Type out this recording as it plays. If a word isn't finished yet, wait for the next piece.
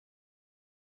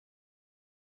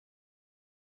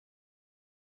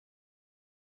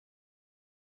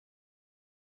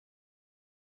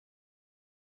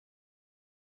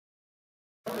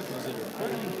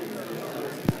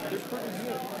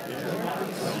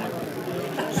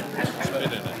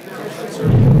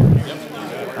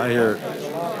I hear it.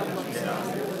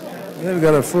 They've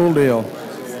got a full deal.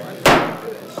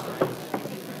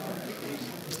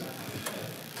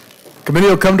 Committee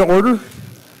will come to order.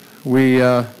 We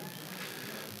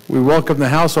welcome the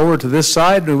House over to this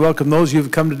side. We welcome those who have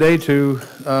come today to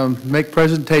make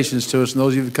presentations to us, and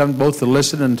those who have come both to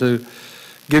listen and to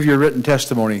give your written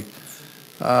testimony.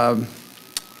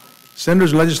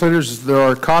 Senators and legislators, there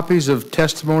are copies of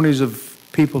testimonies of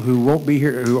people who won't be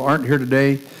here, who aren't here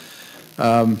today,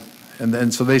 and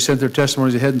so they sent their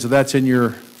testimonies ahead, and so that's in your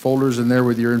folders and there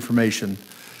with your information.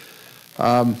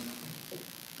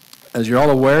 As you're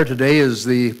all aware, today is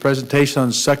the presentation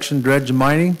on suction dredge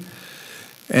mining,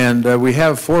 and we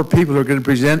have 4 people who are going to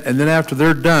present, and then after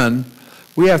they're done,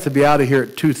 we have to be out of here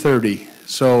at 2:30.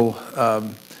 So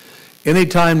any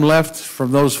time left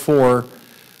from those 4,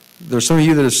 there's some of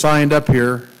you that have signed up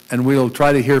here, and we'll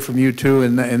try to hear from you too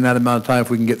in that amount of time if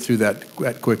we can get through that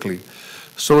quickly.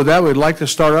 So with that, we'd like to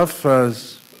start off.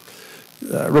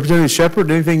 Representative Shepherd,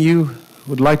 anything you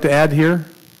would like to add here?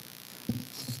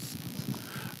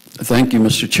 Thank you,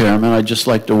 Mr. Chairman. I'd just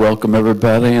like to welcome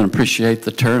everybody and appreciate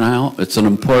the turnout. It's an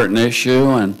important issue,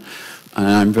 and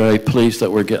I'm very pleased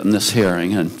that we're getting this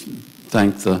hearing, and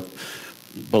thank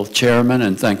both chairmen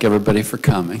and thank everybody for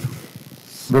coming.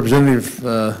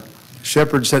 Representative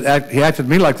Shepherd said he acted to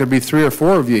me like there'd be 3 or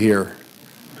 4 of you here.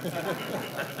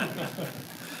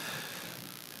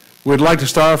 We'd like to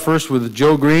start off first with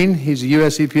Joe Green. He's a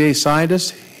U.S. EPA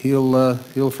scientist.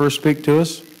 He'll first speak to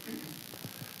us.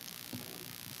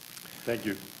 Thank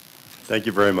you. Thank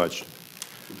you very much,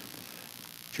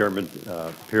 Chairman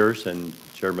Pierce and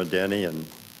Chairman Denny and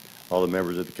all the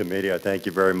members of the committee. I thank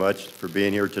you very much for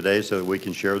being here today so that we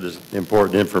can share this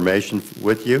important information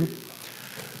with you.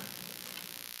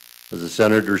 As the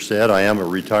Senator said, I am a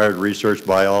retired research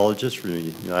biologist from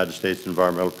the United States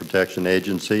Environmental Protection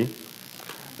Agency.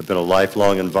 I've been a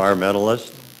lifelong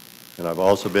environmentalist, and I've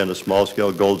also been a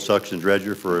small-scale gold suction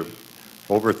dredger for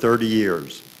over 30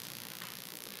 years.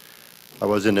 I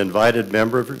was an invited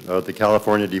member of the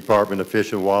California Department of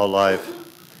Fish and Wildlife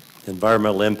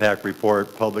Environmental Impact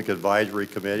Report Public Advisory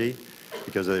Committee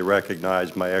because they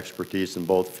recognize my expertise in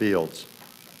both fields.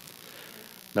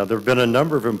 Now, there have been a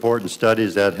number of important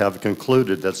studies that have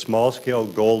concluded that small-scale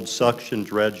gold suction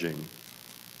dredging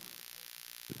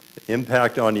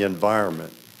impact on the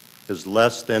environment is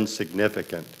less than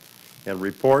significant. And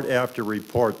report after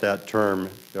report, that term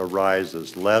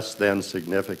arises, less than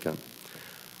significant.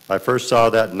 I first saw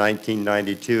that in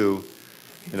 1992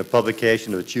 in a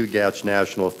publication of the Chugach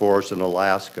National Forest in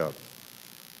Alaska.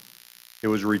 It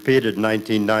was repeated in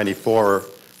 1994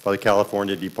 by the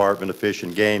California Department of Fish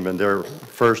and Game in their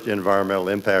first environmental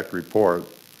impact report.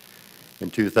 In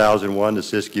 2001, the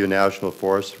Siskiyou National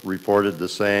Forest reported the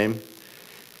same.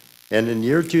 And in the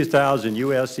year 2000,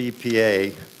 US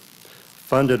EPA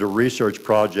funded a research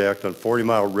project on 40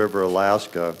 Mile River,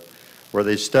 Alaska, where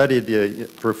they studied the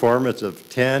performance of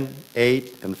 10,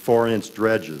 8, and 4-inch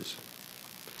dredges.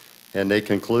 And they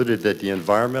concluded that the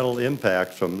environmental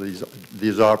impact from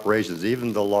these operations,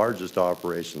 even the largest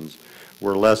operations,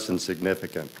 were less than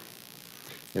significant.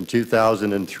 In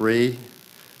 2003,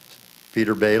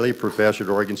 Peter Bailey, professor at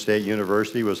Oregon State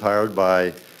University, was hired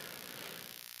by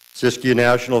Siskiyou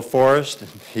National Forest.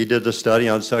 He did the study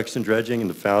on suction dredging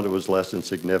and found it was less than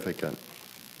significant.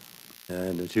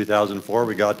 And in 2004,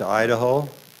 we got to Idaho,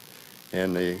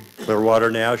 and the Clearwater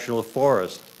National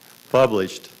Forest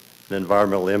published an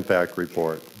environmental impact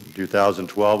report. In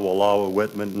 2012, Wallowa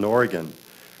Whitman in Oregon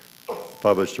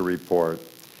published a report.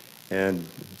 And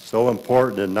so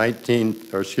important, in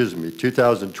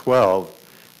 2012,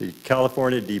 the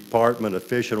California Department of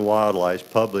Fish and Wildlife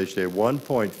published a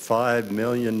 $1.5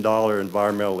 million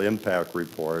environmental impact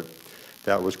report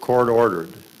that was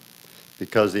court-ordered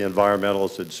because the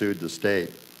environmentalists had sued the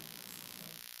state.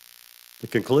 The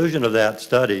conclusion of that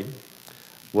study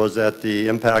was that the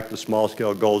impact of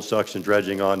small-scale gold suction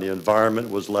dredging on the environment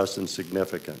was less than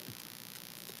significant.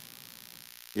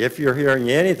 If you're hearing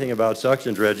anything about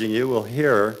suction dredging, you will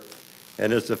hear,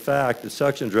 and it's a fact, that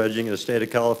suction dredging in the state of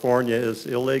California is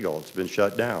illegal. It's been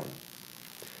shut down.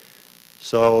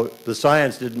 So the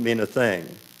science didn't mean a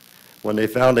thing. When they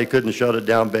found they couldn't shut it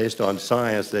down based on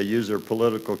science, they used their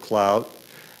political clout.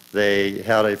 They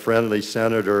had a friendly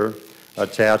senator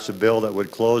attach a bill that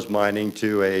would close mining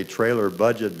to a trailer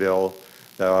budget bill,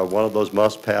 one of those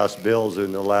must-pass bills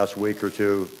in the last week or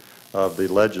two of the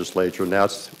legislature, and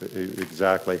that's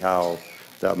exactly how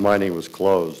that mining was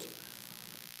closed.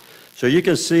 So you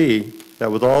can see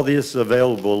that with all this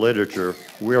available literature,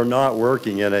 we are not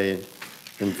working in an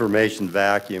information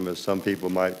vacuum, as some people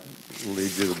might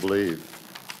lead you to believe.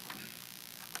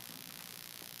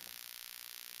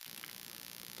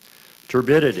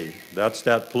 Turbidity, that's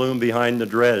that plume behind the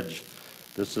dredge.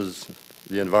 This is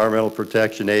the Environmental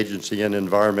Protection Agency, and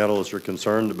environmentalists are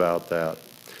concerned about that.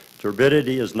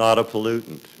 Turbidity is not a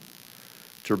pollutant.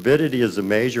 Turbidity is a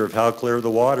measure of how clear the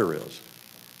water is,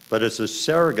 but it's a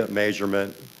surrogate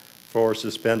measurement for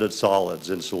suspended solids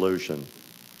in solution.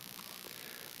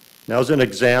 Now, as an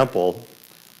example,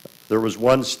 there was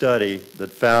one study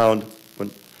that found when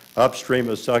upstream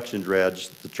of suction dredge,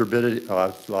 the turbidity,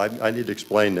 I need to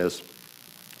explain this.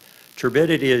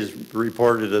 Turbidity is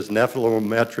reported as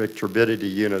nephelometric turbidity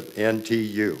unit,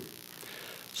 NTU.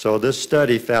 So this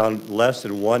study found less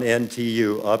than 1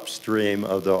 NTU upstream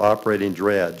of the operating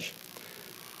dredge.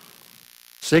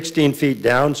 16 feet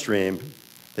downstream,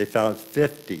 they found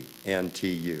 50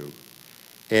 NTU.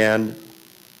 And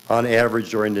on average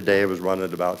during the day, it was running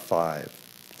at about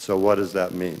 5. So what does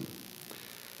that mean?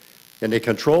 In a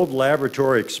controlled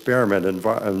laboratory experiment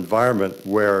environment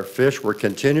where fish were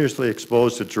continuously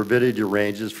exposed to turbidity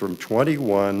ranges from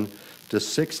 21 to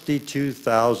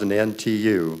 62,000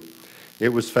 NTU, it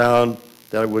was found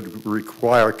that it would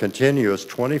require continuous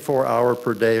 24-hour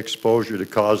per day exposure to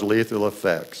cause lethal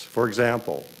effects. For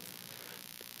example,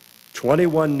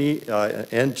 21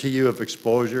 NTU of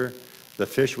exposure, the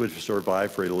fish would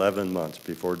survive for 11 months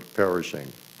before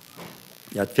perishing.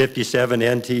 At 57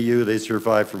 NTU, they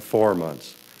survive for 4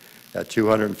 months. At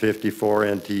 254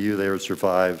 NTU, they would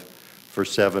survive for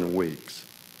 7 weeks.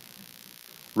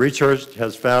 Research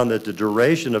has found that the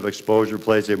duration of exposure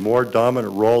plays a more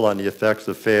dominant role on the effects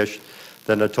of fish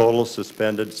than the total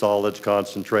suspended solids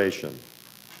concentration.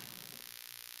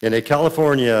 In a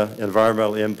California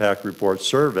Environmental Impact Report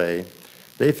survey,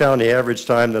 they found the average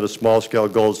time that a small-scale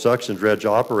gold suction dredge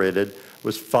operated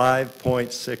was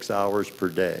 5.6 hours per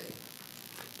day.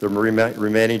 The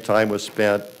remaining time was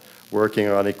spent working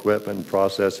on equipment and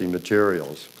processing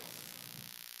materials.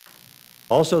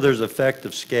 Also, there's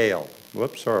effective scale.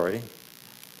 Whoops, sorry.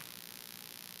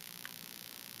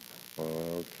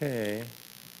 Okay.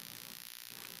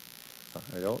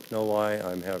 I don't know why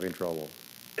I'm having trouble.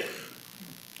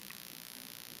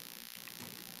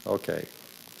 Okay.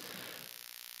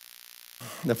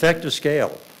 Effective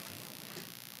scale.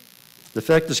 The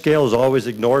effective scale is always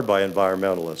ignored by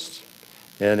environmentalists.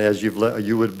 And as you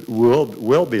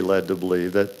will be led to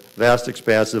believe that vast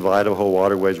expanses of Idaho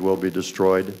waterways will be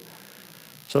destroyed.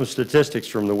 Some statistics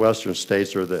from the western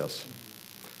states are this.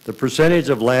 The percentage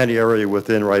of land area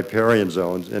within riparian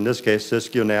zones, in this case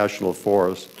Siskiyou National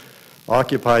Forest,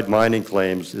 occupied mining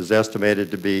claims is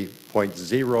estimated to be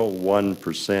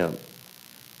 0.01%.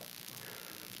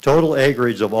 Total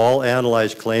acreage of all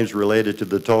analyzed claims related to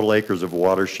the total acres of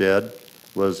watershed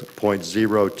was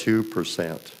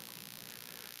 0.02%.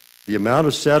 The amount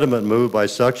of sediment moved by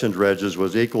suction dredges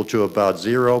was equal to about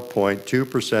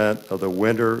 0.2% of the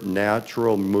winter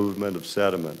natural movement of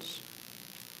sediments.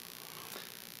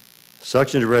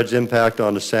 Suction dredge impact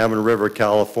on the Salmon River,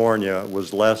 California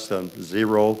was less than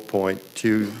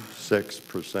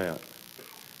 0.26%.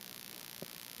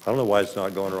 I don't know why it's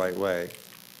not going the right way.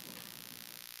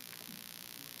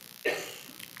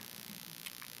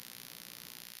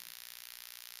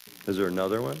 Is there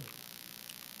another one?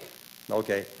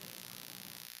 Okay.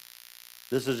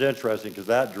 This is interesting because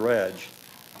that dredge,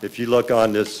 if you look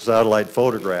on this satellite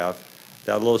photograph,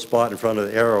 that little spot in front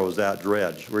of the arrow is that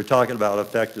dredge. We're talking about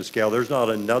effective scale. There's not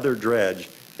another dredge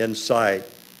in sight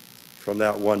from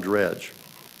that one dredge.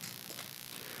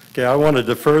 Okay, I wanted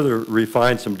to further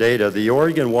refine some data. The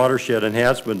Oregon Watershed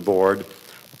Enhancement Board,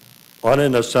 on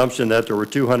an assumption that there were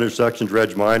 200 suction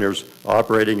dredge miners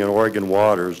operating in Oregon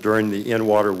waters during the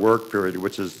in-water work period,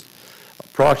 which is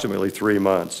approximately 3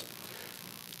 months.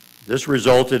 This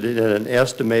resulted in an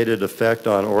estimated effect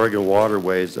on Oregon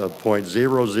waterways of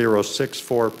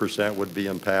 0.0064% would be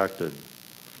impacted.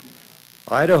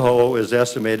 Idaho is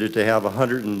estimated to have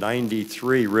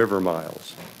 193 river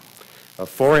miles. A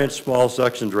 4-inch small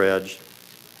suction dredge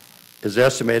is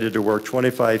estimated to work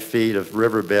 25 feet of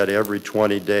riverbed every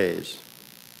 20 days,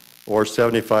 or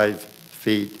 75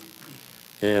 feet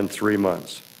in 3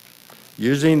 months.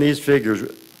 Using these figures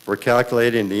for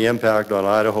calculating the impact on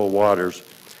Idaho waters,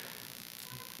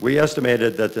 we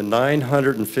estimated that the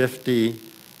 950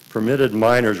 permitted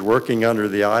miners working under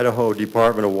the Idaho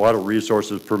Department of Water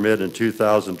Resources permit in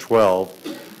 2012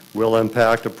 will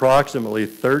impact approximately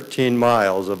 13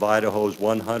 miles of Idaho's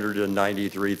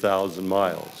 193,000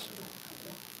 miles,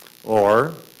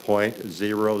 or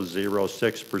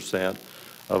 0.006%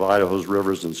 of Idaho's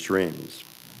rivers and streams.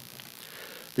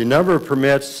 The number of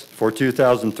permits for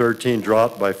 2013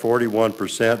 dropped by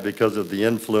 41% because of the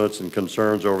influence and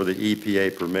concerns over the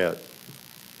EPA permit.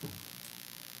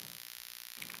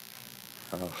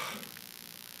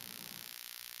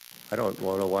 I don't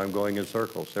know why I'm going in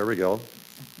circles. There we go.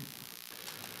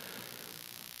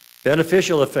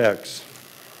 Beneficial effects.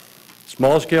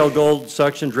 Small-scale gold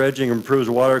suction dredging improves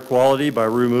water quality by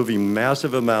removing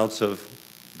massive amounts of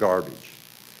garbage.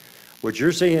 What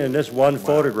you're seeing in this one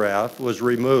photograph was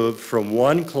removed from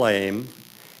one claim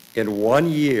in 1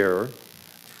 year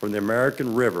from the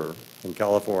American River in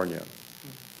California.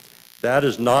 That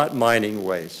is not mining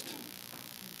waste.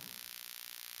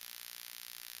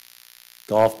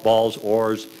 Golf balls,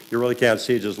 oars, you really can't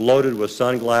see, just loaded with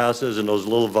sunglasses and those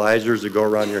little visors that go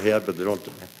around your head, but they don't.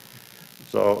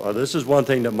 So this is one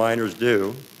thing that miners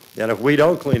do. And if we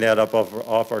don't clean that up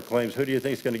off our claims, who do you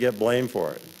think is going to get blamed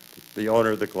for it? The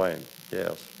owner of the claim,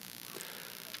 yes.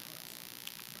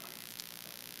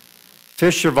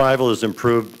 Fish survival is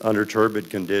improved under turbid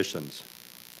conditions.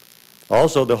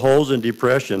 Also, the holes and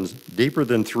depressions deeper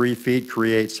than 3 feet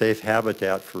create safe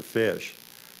habitat for fish.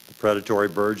 The predatory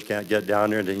birds can't get down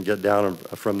there and they can get down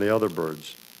from the other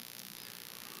birds.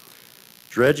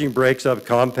 Dredging breaks up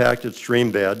compacted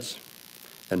stream beds,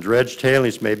 and dredge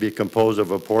tailings may be composed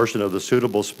of a portion of the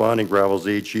suitable spawning gravels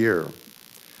each year.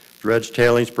 Dredge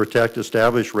tailings protect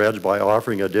established redds by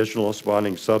offering additional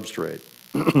spawning substrate.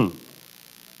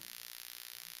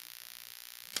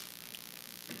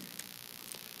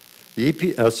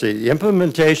 The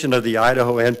implementation of the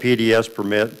Idaho NPDES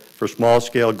permit for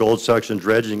small-scale gold suction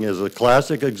dredging is a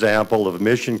classic example of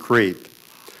mission creep,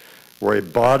 where a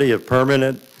body of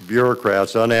permanent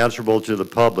bureaucrats unanswerable to the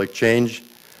public change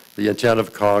the intent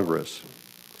of Congress.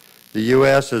 The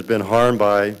U.S. has been harmed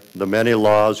by the many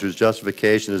laws whose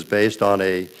justification is based on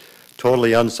a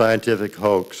totally unscientific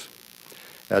hoax.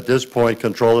 At this point,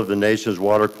 control of the nation's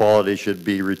water quality should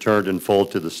be returned in full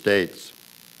to the states.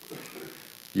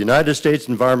 The United States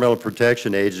Environmental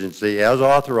Protection Agency, as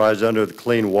authorized under the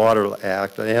Clean Water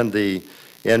Act and the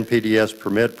NPDES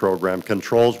permit program,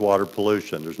 controls water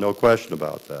pollution. There's no question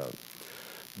about that.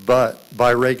 But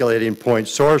by regulating point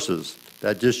sources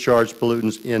that discharge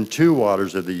pollutants into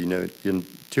waters of the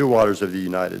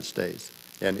United States.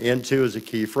 And into is a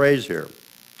key phrase here.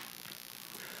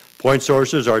 Point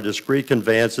sources are discrete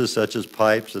conveyances such as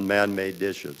pipes and man-made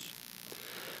dishes.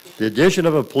 The addition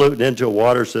of a pollutant into a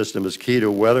water system is key to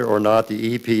whether or not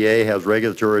the EPA has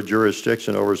regulatory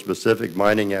jurisdiction over specific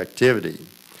mining activity.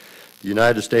 The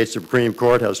United States Supreme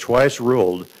Court has twice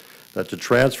ruled that the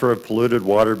transfer of polluted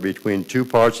water between two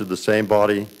parts of the same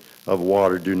body of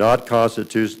water do not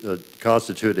constitute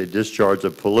a discharge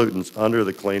of pollutants under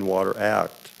the Clean Water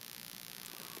Act.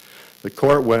 The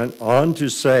court went on to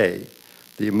say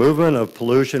the movement of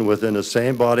pollution within the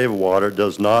same body of water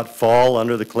does not fall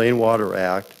under the Clean Water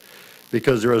Act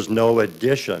because there is no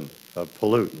addition of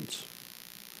pollutants.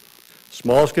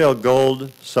 Small-scale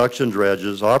gold suction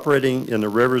dredges operating in the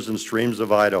rivers and streams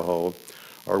of Idaho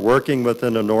are working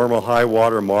within the normal high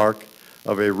water mark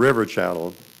of a river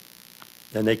channel,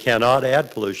 and they cannot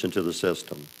add pollution to the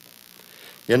system.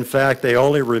 In fact, they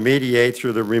only remediate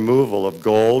through the removal of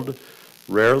gold,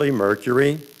 rarely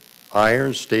mercury,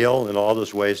 iron, steel, and all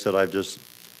this waste that I've just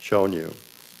shown you.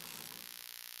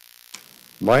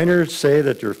 Miners say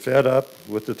that they're fed up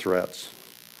with the threats.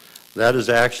 That is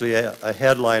actually a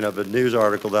headline of a news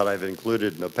article that I've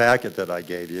included in the packet that I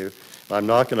gave you. I'm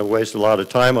not going to waste a lot of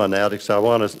time on that, because I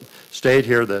want to state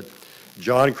here that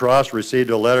John Cross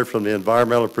received a letter from the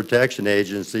Environmental Protection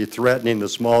Agency threatening the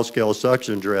small-scale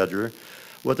suction dredger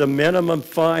with a minimum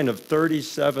fine of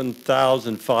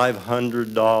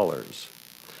 $37,500.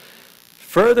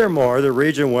 Furthermore, the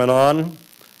region went on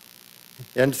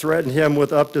and threatened him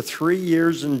with up to 3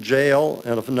 years in jail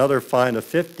and another fine of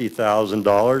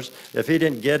 $50,000 if he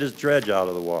didn't get his dredge out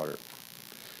of the water.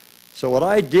 So what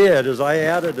I did is I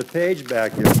added a page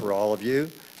back here for all of you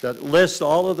that lists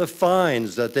all of the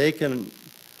fines that they can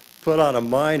put on a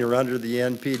miner under the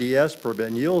NPDES permit,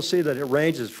 and you'll see that it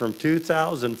ranges from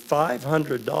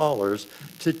 $2,500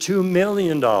 to $2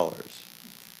 million.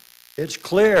 It's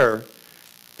clear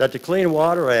that the Clean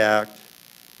Water Act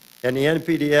and the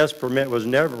NPDES permit was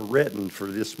never written for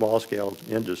this small-scale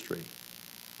industry.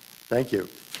 Thank you.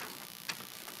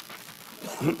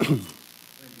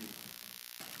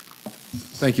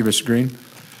 Thank you, Mr. Green.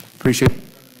 Appreciate it.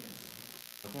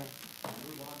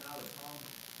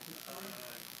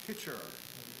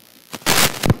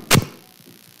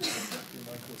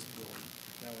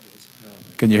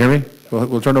 Can you hear me?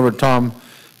 We'll turn over to Tom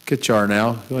Kitchar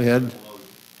now. Go ahead.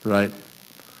 Right.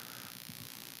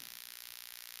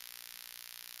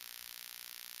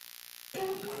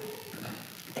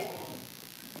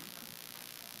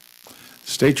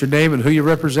 State your name and who you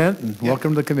represent, and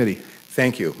welcome to the committee.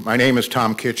 Thank you. My name is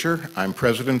Tom Kitcher. I'm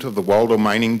president of the Waldo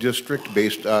Mining District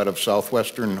based out of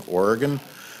southwestern Oregon.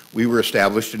 We were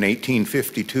established in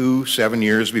 1852, 7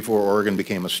 years before Oregon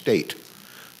became a state.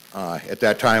 At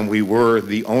that time, we were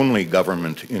the only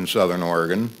government in southern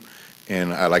Oregon,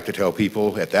 and I like to tell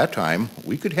people at that time,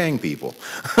 we could hang people.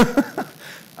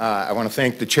 I want to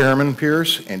thank the chairman,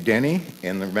 Pierce, and Denny,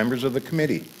 and the members of the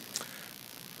committee.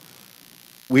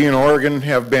 We in Oregon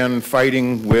have been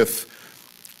fighting with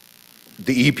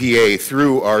the EPA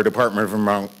through our Department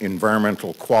of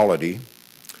Environmental Quality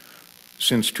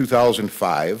since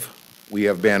 2005. We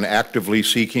have been actively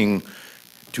seeking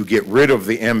to get rid of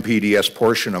the MPDS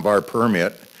portion of our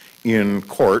permit in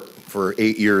court for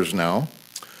 8 years now.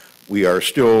 We are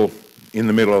still in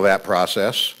the middle of that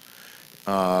process.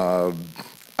 I've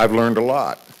learned a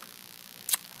lot.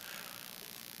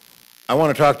 I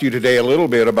want to talk to you today a little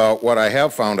bit about what I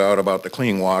have found out about the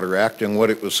Clean Water Act and what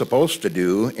it was supposed to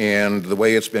do and the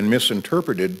way it's been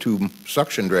misinterpreted to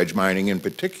suction dredge mining in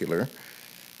particular.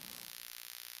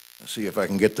 Let's see if I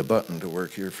can get the button to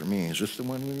work here for me. Is this the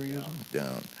one we were using?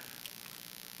 Down.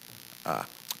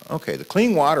 Okay, the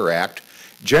Clean Water Act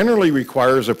generally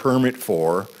requires a permit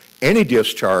for any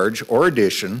discharge or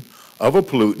addition of a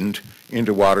pollutant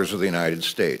into waters of the United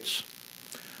States.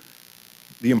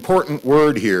 The important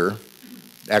word here,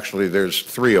 actually there's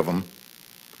three of them,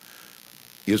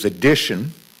 is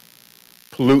addition,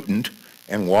 pollutant,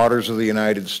 and waters of the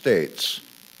United States.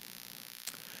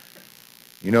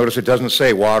 You notice it doesn't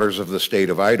say waters of the state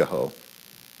of Idaho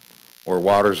or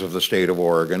waters of the state of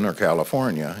Oregon or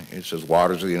California. It says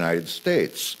waters of the United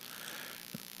States.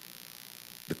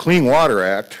 The Clean Water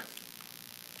Act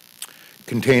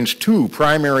contains two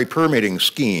primary permitting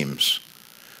schemes.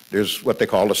 There's what they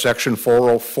call a Section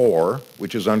 404,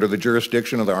 which is under the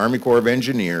jurisdiction of the Army Corps of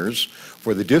Engineers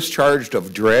for the discharge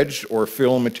of dredged or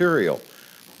fill material.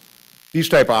 These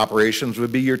type of operations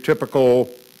would be your typical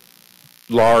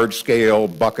large-scale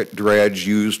bucket dredge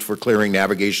used for clearing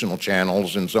navigational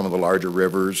channels in some of the larger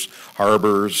rivers,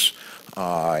 harbors,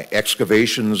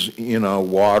 excavations in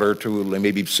water to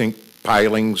maybe sink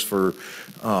pilings for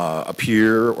a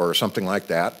pier or something like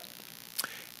that.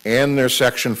 And there's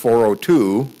Section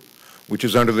 402, which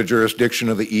is under the jurisdiction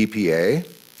of the EPA,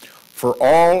 for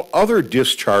all other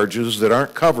discharges that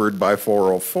aren't covered by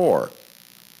 404.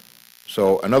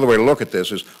 So another way to look at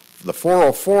this is the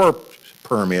 404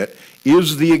 permit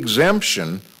is the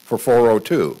exemption for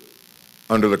 402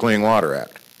 under the Clean Water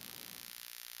Act.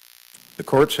 The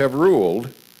courts have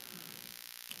ruled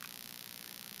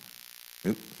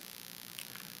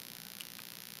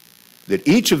that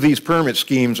each of these permit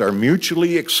schemes are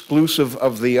mutually exclusive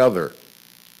of the other.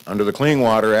 Under the Clean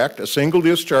Water Act, a single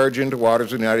discharge into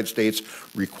waters of the United States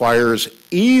requires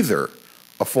either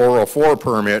a 404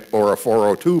 permit or a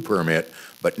 402 permit,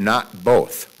 but not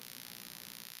both.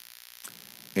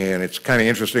 And it's kind of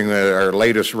interesting that our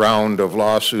latest round of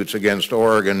lawsuits against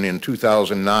Oregon in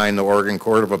 2009, the Oregon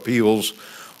Court of Appeals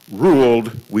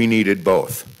ruled we needed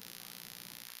both.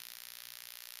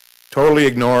 Totally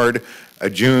ignored a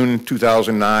June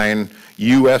 2009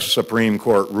 U.S. Supreme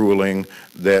Court ruling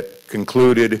that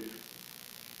concluded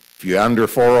if you're under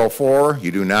 404, you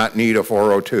do not need a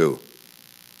 402.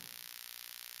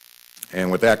 And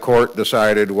what that court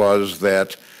decided was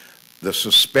that the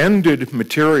suspended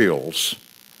materials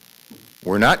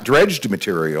were not dredged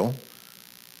material.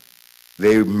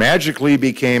 They magically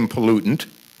became pollutant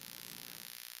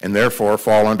and therefore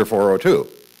fall under 402.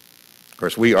 Of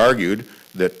course, we argued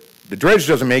that the dredge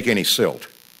doesn't make any silt.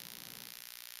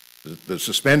 The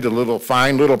suspended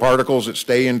fine little particles that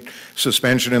stay in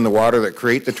suspension in the water that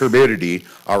create the turbidity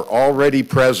are already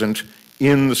present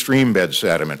in the stream bed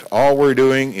sediment. All we're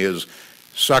doing is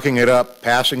sucking it up,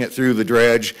 passing it through the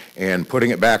dredge, and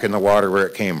putting it back in the water where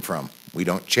it came from. We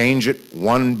don't change it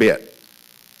one bit,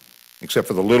 except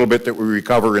for the little bit that we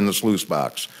recover in the sluice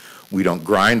box. We don't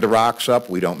grind the rocks up.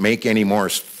 We don't make any more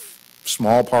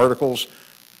small particles.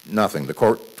 Nothing. The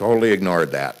court totally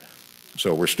ignored that.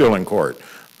 So we're still in court.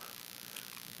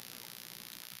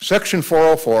 Section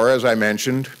 404, as I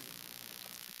mentioned,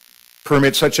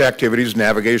 permits such activities,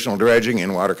 navigational dredging,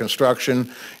 in-water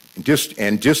construction,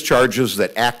 and discharges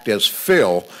that act as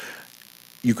fill.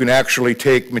 You can actually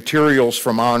take materials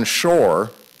from onshore,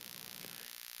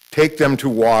 take them to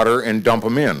water, and dump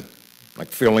them in, like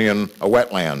filling in a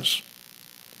wetlands.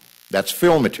 That's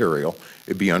fill material.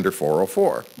 It'd be under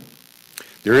 404.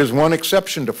 There is one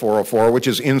exception to 404, which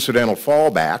is incidental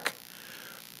fallback,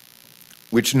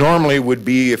 which normally would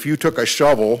be if you took a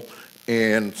shovel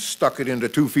and stuck it into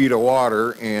 2 feet of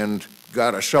water and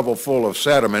got a shovel full of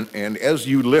sediment, and as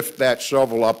you lift that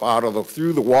shovel up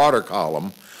through the water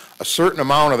column, a certain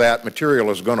amount of that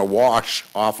material is going to wash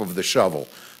off of the shovel.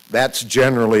 That's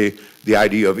generally the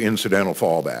idea of incidental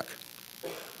fallback.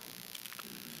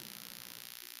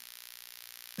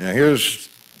 Now here's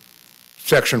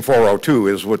Section 402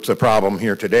 is what the problem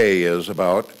here today is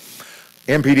about.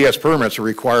 MPDS permits are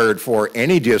required for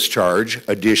any discharge,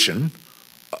 addition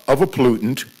of a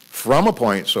pollutant from a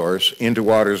point source into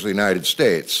waters of the United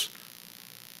States.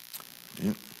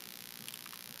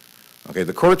 Okay,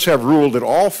 the courts have ruled that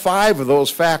all 5 of those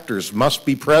factors must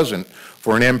be present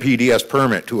for an MPDS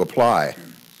permit to apply.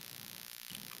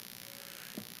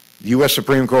 The U.S.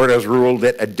 Supreme Court has ruled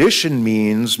that addition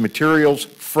means materials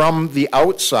from the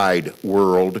outside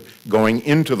world going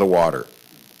into the water.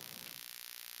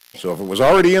 So if it was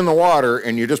already in the water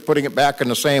and you're just putting it back in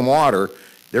the same water,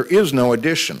 there is no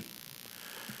addition.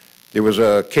 There was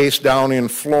a case down in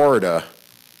Florida,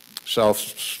 South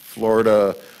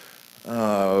Florida,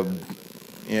 Water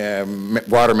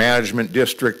Management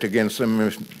District against the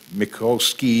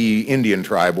Mikoski Indian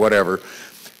tribe, whatever.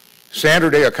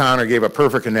 Sandra Day O'Connor gave a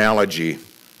perfect analogy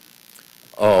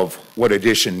of what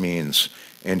addition means.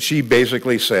 And she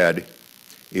basically said,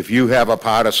 if you have a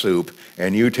pot of soup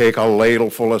and you take a ladle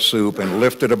full of soup and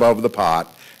lift it above the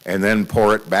pot and then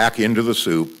pour it back into the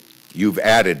soup, you've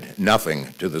added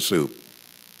nothing to the soup.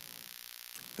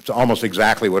 It's almost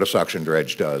exactly what a suction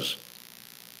dredge does.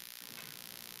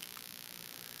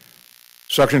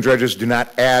 Suction dredges do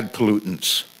not add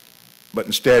pollutants, but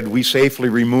instead we safely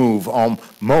remove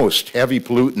most heavy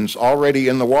pollutants already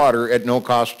in the water at no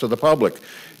cost to the public.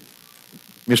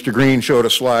 Mr. Green showed a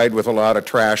slide with a lot of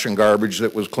trash and garbage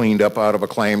that was cleaned up out of a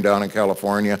claim down in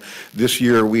California. This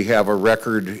year we have a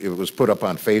record, it was put up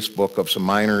on Facebook, of some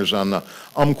miners on the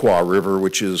Umpqua River,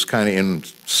 which is kind of in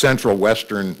central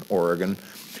western Oregon.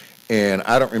 And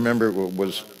I don't remember, it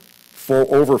was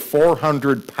over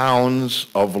 400 pounds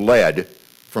of lead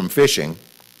from fishing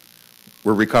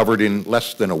were recovered in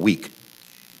less than a week.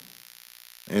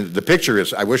 And the picture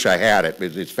is, I wish I had it,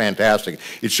 it's fantastic.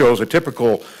 It shows a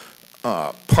typical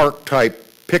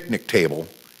park-type picnic table,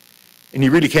 and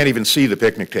you really can't even see the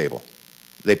picnic table.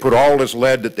 They put all this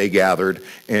lead that they gathered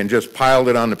and just piled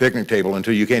it on the picnic table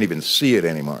until you can't even see it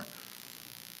anymore.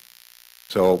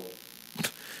 So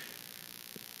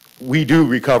we do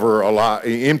recover a lot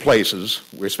in places,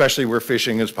 especially where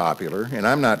fishing is popular, and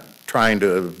I'm not trying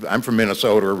to, I'm from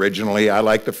Minnesota originally, I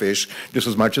like to fish just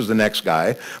as much as the next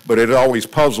guy, but it always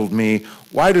puzzled me,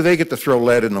 why do they get to throw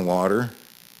lead in the water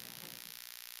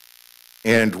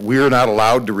and we're not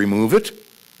allowed to remove it?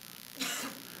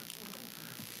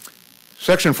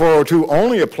 Section 402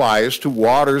 only applies to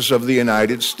waters of the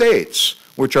United States,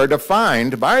 which are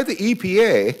defined by the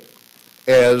EPA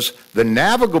as the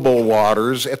navigable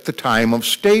waters at the time of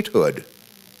statehood.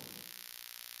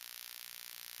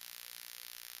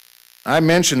 I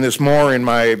mentioned this more in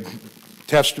my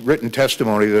written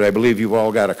testimony that I believe you've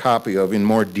all got a copy of in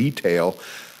more detail.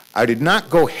 I did not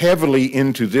go heavily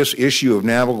into this issue of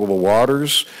navigable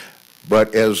waters,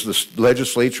 but as the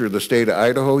legislature of the state of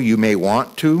Idaho, you may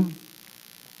want to.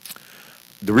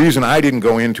 The reason I didn't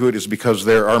go into it is because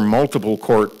there are multiple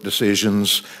court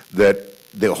decisions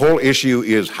that the whole issue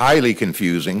is highly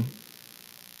confusing.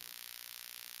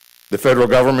 The federal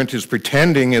government is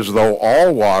pretending as though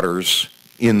all waters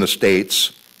in the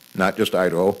states, not just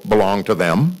Idaho, belong to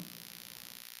them.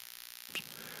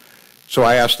 So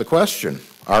I asked the question,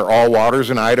 are all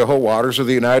waters in Idaho waters of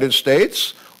the United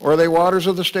States, or are they waters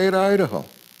of the state of Idaho?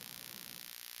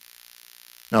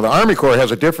 Now the Army Corps has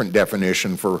a different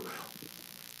definition for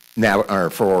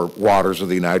waters of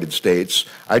the United States.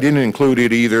 I didn't include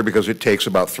it either because it takes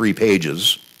about 3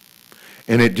 pages,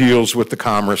 and it deals with the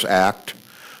Commerce Act,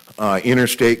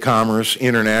 interstate commerce,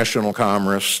 international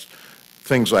commerce,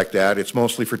 things like that. It's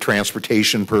mostly for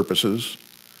transportation purposes.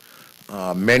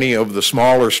 Many of the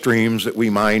smaller streams that we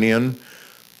mine in,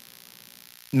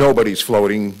 nobody's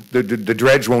floating. The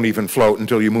dredge won't even float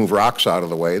until you move rocks out of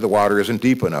the way. The water isn't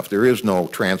deep enough. There is no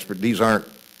transport. These aren't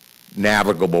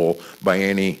navigable by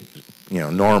any,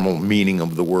 normal meaning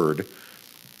of the word.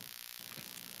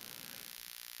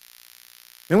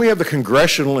 Then we have the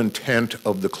congressional intent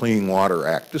of the Clean Water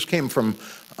Act. This came from,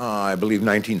 I believe,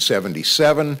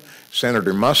 1977.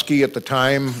 Senator Muskie at the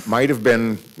time might have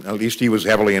been, at least he was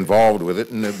heavily involved with it,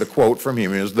 and the quote from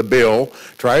him is, "The bill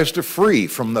tries to free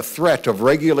from the threat of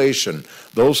regulation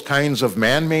those kinds of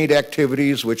man-made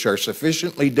activities which are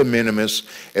sufficiently de minimis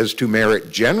as to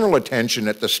merit general attention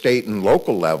at the state and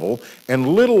local level and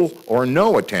little or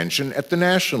no attention at the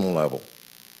national level."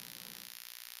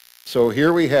 So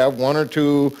here we have 1 or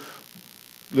 2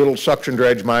 little suction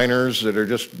dredge miners that are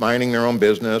just minding their own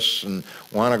business and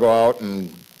want to go out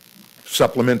and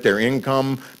supplement their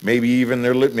income, maybe even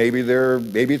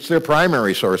maybe it's their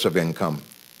primary source of income.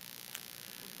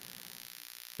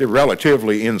 They're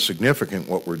relatively insignificant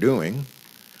what we're doing.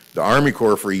 The Army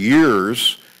Corps for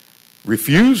years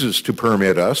refuses to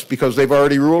permit us because they've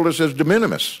already ruled us as de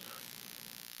minimis.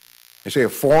 They say a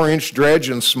 4-inch dredge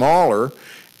and smaller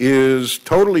is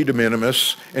totally de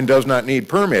minimis and does not need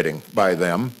permitting by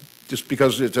them, just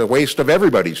because it's a waste of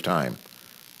everybody's time.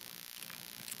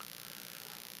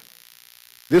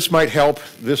 This might help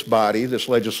this body, this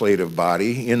legislative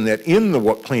body, in that in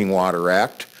the Clean Water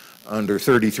Act, under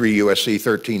 33 U.S.C.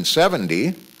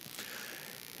 1370,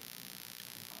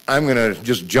 I'm going to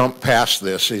just jump past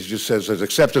this. It just says,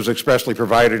 except as expressly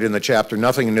provided in the chapter,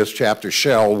 nothing in this chapter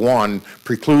shall, 1,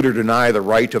 preclude or deny the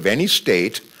right of any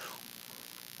state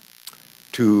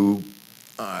to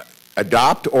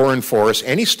adopt or enforce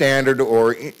any standard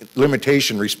or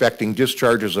limitation respecting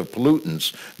discharges of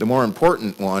pollutants. The more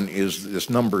important one is this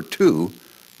number 2,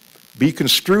 be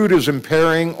construed as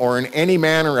impairing or in any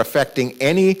manner affecting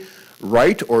any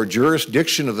right or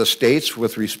jurisdiction of the states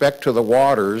with respect to the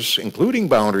waters, including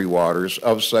boundary waters,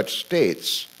 of such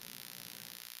states.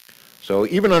 So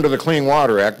even under the Clean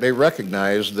Water Act, they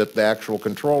recognize that the actual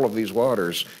control of these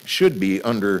waters should be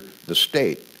under the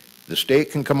state. The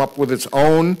state can come up with its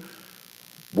own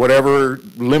whatever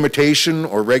limitation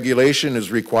or regulation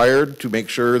is required to make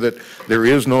sure that there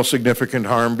is no significant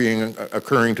harm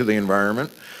occurring to the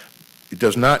environment. It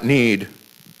does not need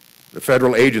the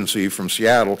federal agency from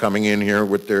Seattle coming in here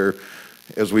with their,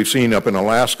 as we've seen up in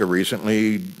Alaska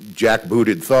recently,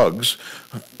 jackbooted thugs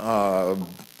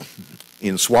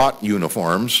in SWAT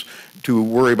uniforms to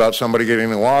worry about somebody getting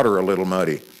the water a little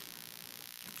muddy.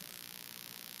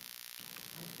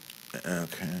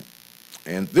 Okay.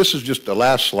 And this is just the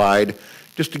last slide,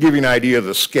 just to give you an idea of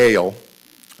the scale.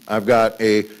 I've got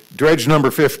a dredge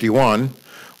number 51,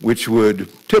 which would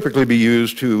typically be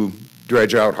used to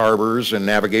dredge out harbors and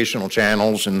navigational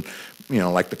channels and, you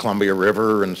know, like the Columbia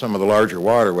River and some of the larger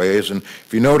waterways. And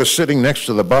if you notice, sitting next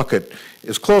to the bucket,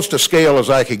 as close to scale as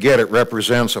I could get, it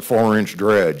represents a 4-inch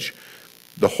dredge.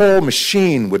 The whole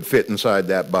machine would fit inside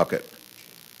that bucket.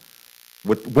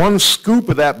 With one scoop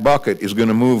of that bucket is going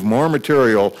to move more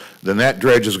material than that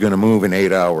dredge is going to move in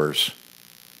 8 hours.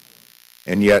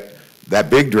 And yet, that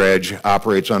big dredge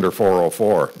operates under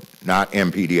 404, not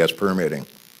MPDS permitting.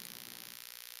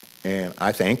 And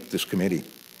I thank this committee.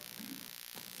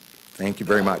 Thank you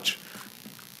very much.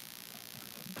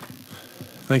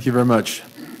 Thank you very much.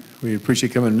 We appreciate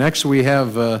you coming. Next, we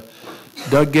have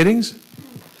Doug Giddings.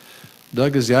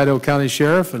 Doug is the Idaho County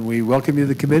Sheriff, and we welcome you to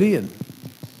the committee, and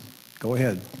go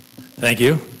ahead. Thank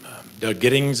you. Doug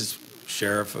Giddings,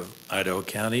 Sheriff of Idaho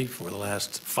County for the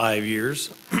last 5 years.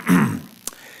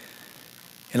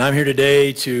 And I'm here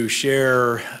today to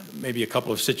share maybe a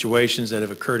couple of situations that have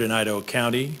occurred in Idaho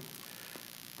County.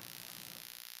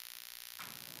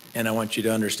 And I want you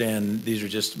to understand these are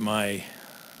just my,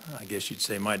 I guess you'd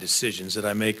say, my decisions that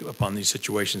I make upon these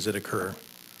situations that occur.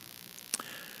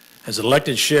 As an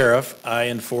elected sheriff, I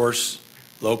enforce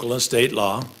local and state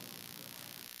law.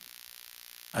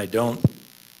 I don't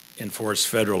enforce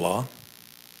federal law.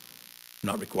 I'm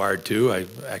not required to. I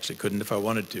actually couldn't if I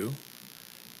wanted to.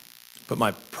 But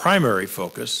my primary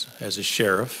focus as a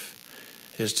sheriff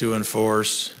is to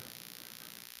enforce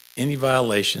any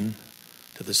violation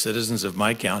to the citizens of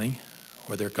my county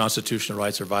where their constitutional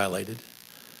rights are violated.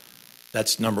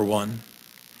 That's number one.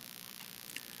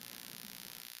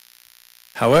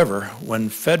 However, when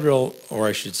federal, or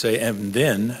I should say, and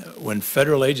then when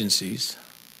federal agencies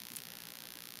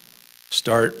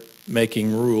start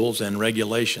making rules and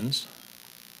regulations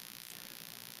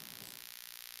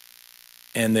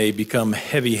and they become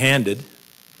heavy-handed,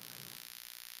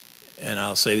 and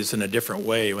I'll say this in a different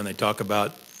way when they talk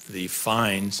about the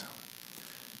fines.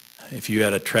 If you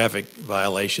had a traffic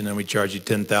violation and we charge you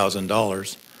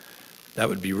 $10,000, that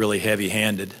would be really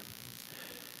heavy-handed.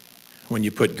 When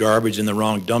you put garbage in the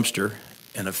wrong dumpster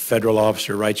and a federal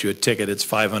officer writes you a ticket, it's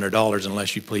 $500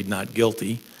 unless you plead not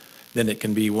guilty. Then it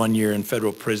can be 1 year in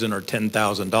federal prison or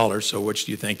 $10,000. So which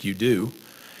do you think you do?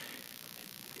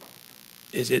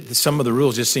 Some of the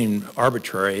rules just seem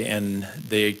arbitrary, and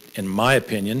they, in my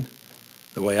opinion,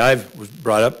 the way I was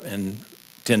brought up and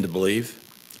tend to believe,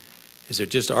 is they're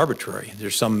just arbitrary.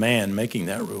 There's some man making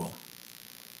that rule.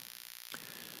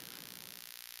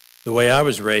 The way I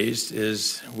was raised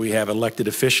is we have elected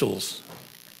officials.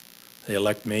 They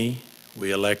elect me,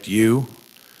 we elect you,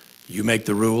 you make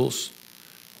the rules.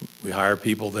 We hire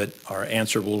people that are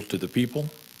answerable to the people.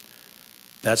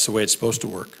 That's the way it's supposed to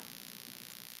work.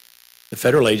 The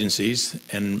federal agencies,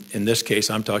 and in this case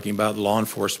I'm talking about law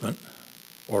enforcement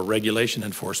or regulation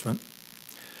enforcement,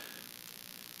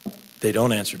 they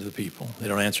don't answer to the people. They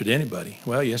don't answer to anybody.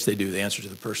 Well, yes, they do. They answer to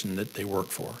the person that they work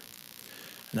for.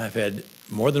 And I've had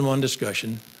more than one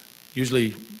discussion,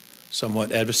 usually somewhat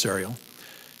adversarial,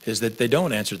 is that they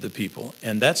don't answer to the people.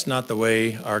 And that's not the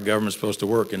way our government's supposed to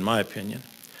work, in my opinion.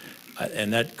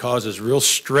 And that causes real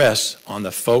stress on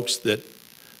the folks that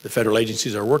the federal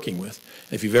agencies are working with.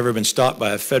 If you've ever been stopped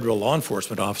by a federal law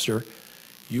enforcement officer,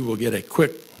 you will get a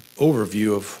quick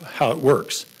overview of how it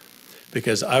works.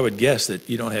 Because I would guess that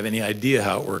you don't have any idea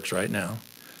how it works right now.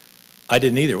 I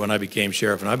didn't either when I became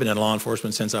sheriff, and I've been in law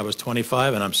enforcement since I was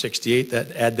 25, and I'm 68.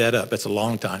 Add that up. That's a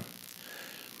long time.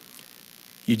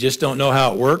 You just don't know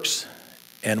how it works,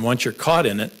 and once you're caught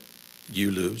in it,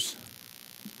 you lose.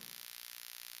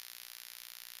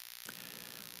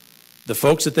 The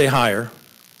folks that they hire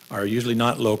are usually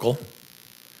not local.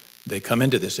 They come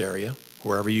into this area,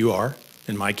 wherever you are.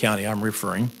 In my county, I'm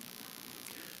referring.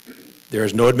 There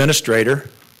is no administrator.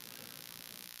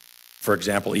 For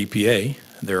example, EPA.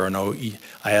 There are no,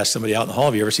 I asked somebody out in the hall,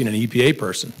 have you ever seen an EPA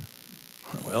person?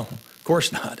 Well, of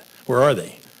course not. Where are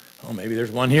they? Well, maybe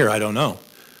there's one here, I don't know.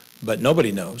 But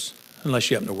nobody knows,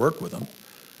 unless you happen to work with them.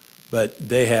 But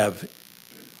they have,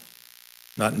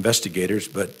 not investigators,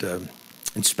 but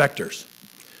inspectors.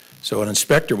 So an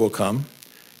inspector will come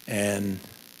and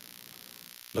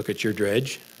look at your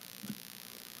dredge.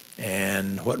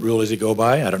 And what rule does he go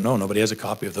by? I don't know. Nobody has a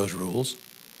copy of those rules.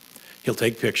 He'll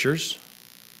take pictures,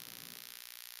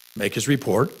 make his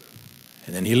report,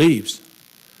 and then he leaves.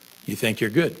 You think you're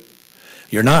good.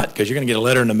 You're not, because you're going to get a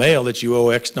letter in the mail that you owe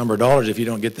X number of dollars if you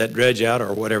don't get that dredge out,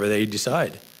 or whatever they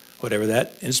decide. Whatever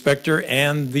that inspector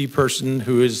and the person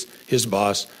who is his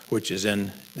boss, which is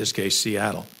in this case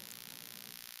Seattle.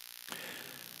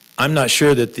 I'm not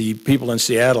sure that the people in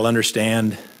Seattle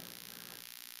understand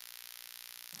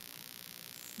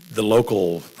the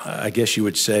local, I guess you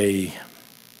would say,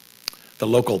 the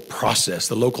local process,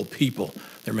 the local people,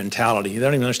 their mentality. They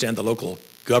don't even understand the local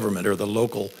government or the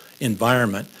local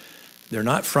environment. They're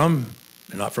not from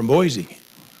Boise,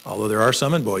 although there are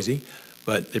some in Boise,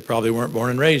 but they probably weren't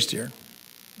born and raised here.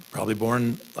 Probably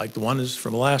born like the one is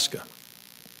from Alaska.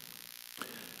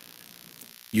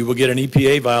 You will get an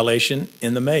EPA violation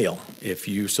in the mail if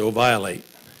you so violate.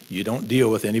 You don't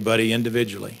deal with anybody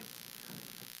individually.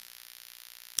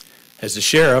 As the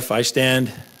sheriff, I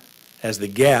stand as the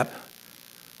gap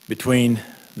between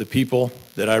the people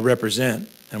that I represent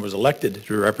and was elected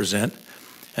to represent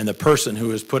and the person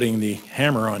who is putting the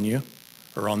hammer on you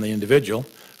or on the individual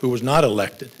who was not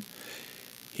elected.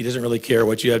 He doesn't really care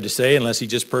what you have to say unless he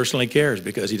just personally cares,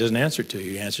 because he doesn't answer to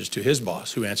you. He answers to his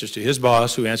boss, who answers to his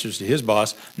boss, who answers to his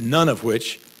boss, none of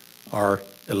which are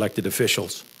elected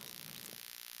officials.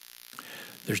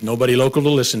 There's nobody local to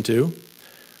listen to.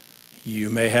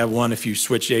 You may have one if you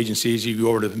switch agencies, you go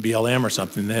over to BLM or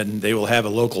something, then they will have a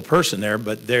local person there,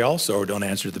 but they also don't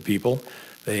answer to the people.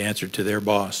 They answer to their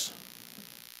boss.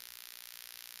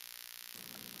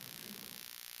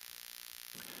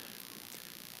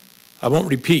 I won't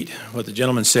repeat what the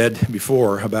gentleman said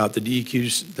before about the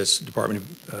DEQ's, that's Department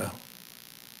of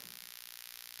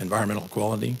Environmental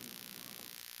Quality.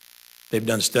 They've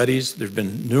done studies. There's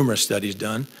been numerous studies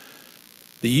done.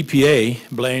 The EPA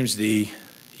blames the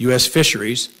U.S.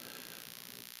 fisheries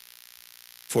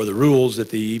for the rules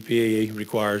that the EPA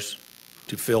requires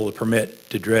to fill the permit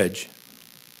to dredge.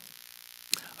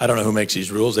 I don't know who makes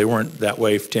these rules. They weren't that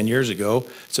way 10 years ago.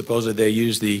 Supposedly they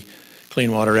used the Clean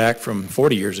Water Act from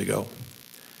 40 years ago.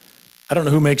 I don't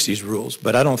know who makes these rules,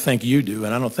 but I don't think you do,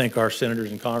 and I don't think our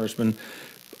senators and congressmen,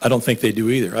 I don't think they do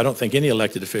either. I don't think any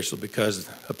elected official, because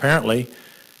apparently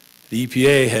the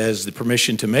EPA has the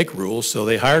permission to make rules, so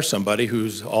they hire somebody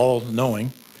who's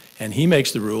all-knowing, and he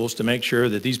makes the rules to make sure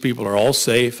that these people are all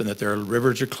safe and that their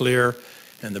rivers are clear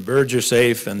and the birds are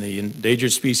safe and the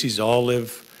endangered species all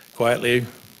live quietly,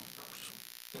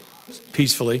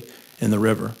 peacefully in the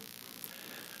river.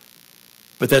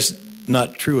 But that's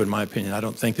not true in my opinion. I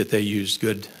don't think that they use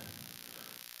good,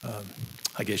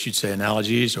 I guess you'd say,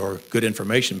 analogies or good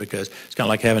information, because it's kind of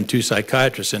like having two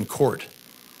psychiatrists in court.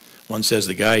 One says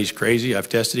the guy, he's crazy, I've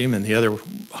tested him, and the other,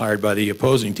 hired by the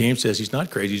opposing team, says he's not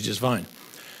crazy, he's just fine.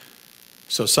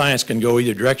 So science can go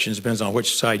either direction, depends on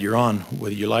which side you're on,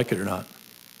 whether you like it or not.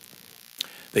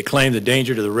 They claim the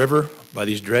danger to the river by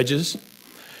these dredges.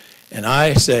 And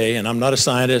I say, and I'm not a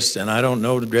scientist, and I don't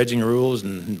know the dredging rules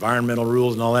and environmental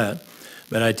rules and all that,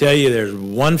 but I tell you there's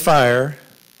one fire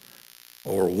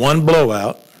or one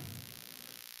blowout,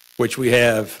 which we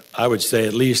have, I would say,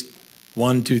 at least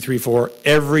 1, 2, 3, 4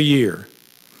 every year.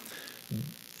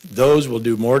 those will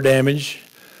do more damage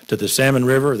to the Salmon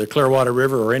River or the Clearwater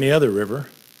River or any other river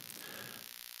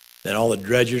than all the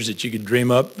dredgers that you could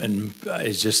dream up, and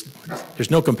it's just,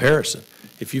 there's no comparison.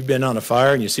 If you've been on a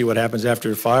fire and you see what happens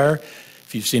after a fire,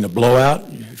 if you've seen a blowout,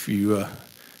 if you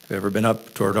have ever been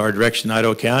up toward our direction,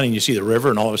 Idaho County, and you see the river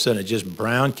and all of a sudden it's just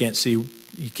brown,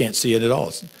 you can't see it at all.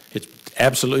 It's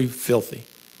absolutely filthy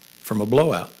from a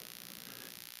blowout.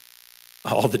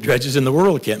 All the dredges in the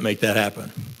world can't make that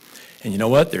happen. And you know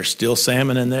what? There's still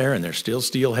salmon in there, and there's still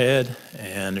steelhead,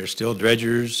 and there's still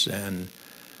dredgers, and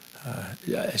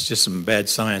it's just some bad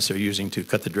science they're using to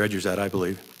cut the dredgers out, I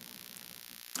believe.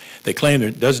 They claim that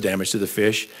it does damage to the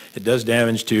fish. It does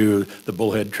damage to the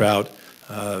bullhead trout.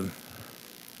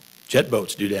 Jet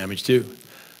boats do damage too.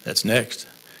 That's next.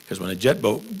 Because when a jet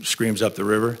boat screams up the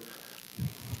river,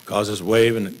 causes a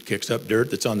wave and it kicks up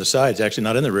dirt that's on the side, it's actually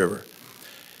not in the river.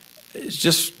 It's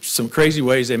just some crazy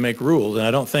ways they make rules, and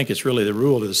I don't think it's really the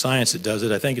rule or the science that does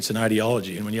it. I think it's an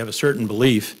ideology, and when you have a certain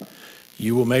belief,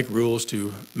 you will make rules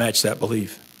to match that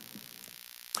belief.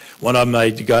 One of them I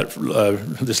got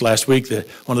this last week, one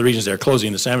of the reasons they're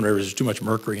closing the Salmon River is there's too much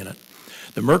mercury in it.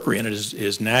 The mercury in it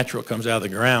is natural, it comes out of the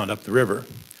ground up the river.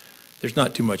 There's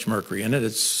not too much mercury in it,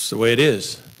 it's the way it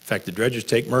is. In fact, the dredgers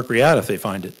take mercury out if they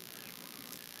find it.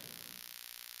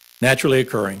 Naturally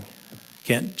occurring,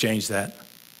 can't change that.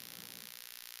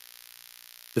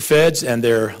 The feds and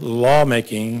their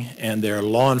lawmaking and their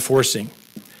law enforcing,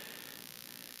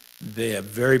 they have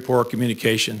very poor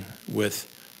communication with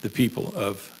the people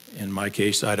of, in my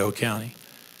case, Idaho County. In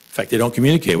fact, they don't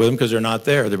communicate with them because they're not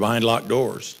there. They're behind locked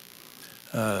doors.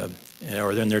 Or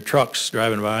they're in their trucks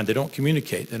driving by, and they don't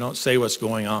communicate. They don't say what's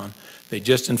going on. They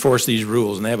just enforce these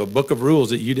rules, and they have a book of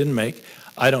rules that you didn't make,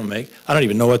 I don't make. I don't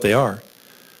even know what they are.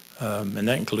 And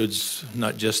that includes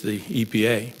not just the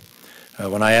EPA.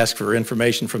 When I ask for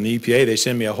information from the EPA, they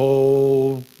send me a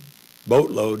whole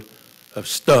boatload of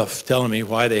stuff telling me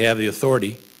why they have the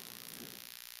authority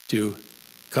to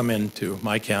come into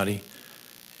my county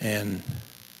and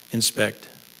inspect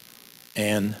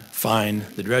and fine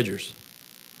the dredgers.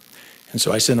 And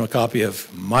so I send them a copy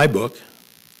of my book,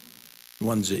 the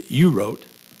ones that you wrote,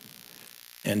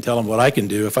 and tell them what I can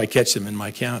do if I catch them in my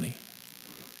county.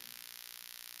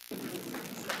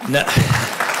 Now,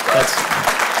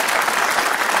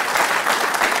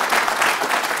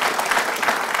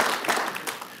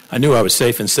 I knew I was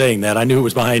safe in saying that. I knew it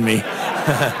was behind me.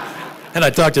 And I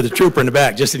talked to the trooper in the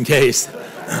back just in case.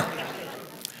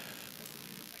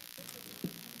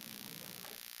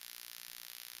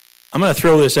 I'm going to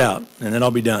throw this out, and then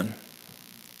I'll be done.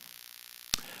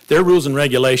 Their rules and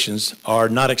regulations are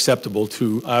not acceptable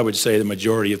to, I would say, the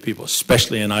majority of people,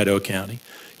 especially in Idaho County.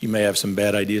 You may have some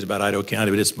bad ideas about Idaho County,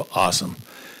 but it's awesome.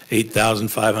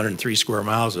 8,503 square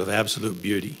miles of absolute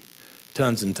beauty.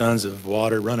 Tons and tons of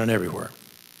water running everywhere.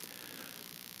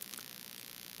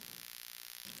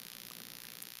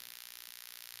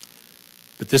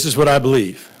 But this is what I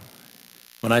believe.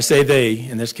 When I say they,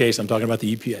 in this case, I'm talking about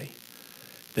the EPA.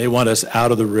 They want us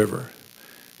out of the river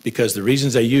because the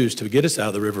reasons they use to get us out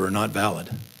of the river are not valid.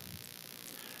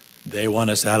 They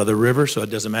want us out of the river, so it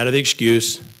doesn't matter the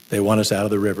excuse. They want us out of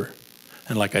the river.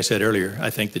 And like I said earlier, I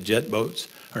think the jet boats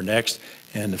are next,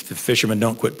 and if the fishermen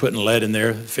don't quit putting lead in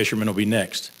there, the fishermen will be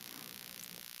next.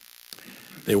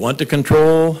 They want to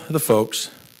control the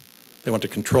folks. They want to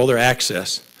control their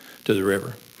access to the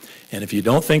river. And if you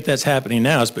don't think that's happening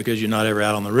now, it's because you're not ever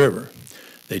out on the river.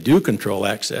 They do control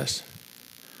access.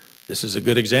 This is a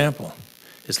good example.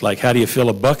 It's like, how do you fill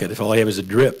a bucket if all you have is a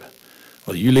drip?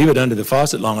 Well, you leave it under the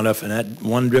faucet long enough, and that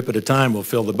one drip at a time will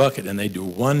fill the bucket. And they do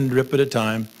one drip at a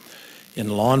time in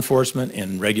law enforcement,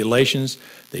 in regulations.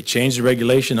 They change the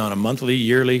regulation on a monthly,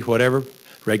 yearly, whatever.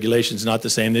 Regulation's not the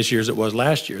same this year as it was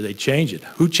last year. They change it.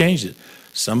 Who changed it?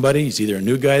 Somebody. It's either a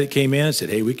new guy that came in and said,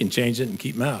 hey, we can change it and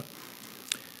keep them out.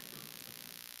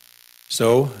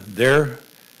 So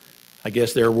I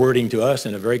guess their wording to us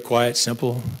in a very quiet,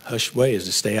 simple, hushed way is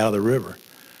to stay out of the river.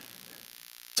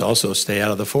 It's also stay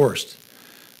out of the forest.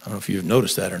 I don't know if you've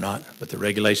noticed that or not, but the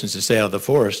regulations to stay out of the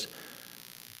forest,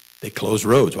 they close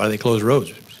roads. Why do they close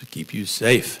roads? To keep you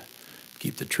safe.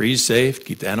 Keep the trees safe,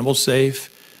 keep the animals safe,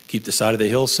 keep the side of the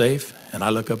hill safe. And I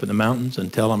look up in the mountains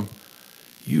and tell them,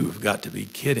 you've got to be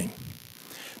kidding.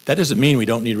 That doesn't mean we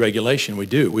don't need regulation. We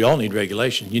do. We all need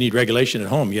regulation. You need regulation at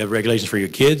home. You have regulations for your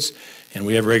kids, and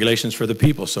we have regulations for the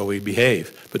people, so we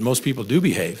behave. But most people do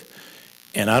behave.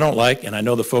 And I don't like, and I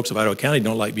know the folks of Idaho County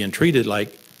don't like being treated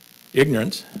like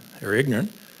ignorant,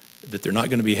 that they're not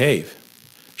going to behave.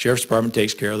 Sheriff's Department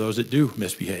takes care of those that do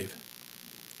misbehave.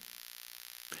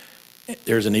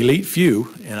 There's an elite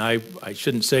few, and I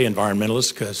shouldn't say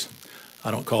environmentalists because I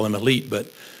don't call them elite,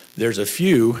 but There's a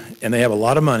few, and they have a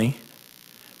lot of money,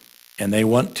 and they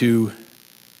want to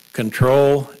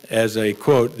control, as a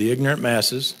quote, the ignorant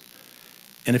masses.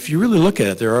 And if you really look at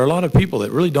it, there are a lot of people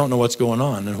that really don't know what's going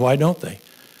on. And why don't they?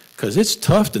 Because it's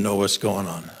tough to know what's going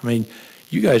on. I mean,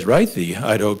 you guys write the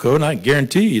Idaho Code, and I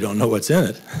guarantee you don't know what's in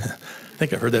it. I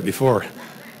think I've heard that before.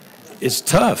 It's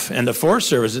tough. And the Forest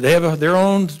Service, they have their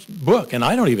own book, and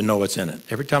I don't even know what's in it.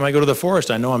 Every time I go to the forest,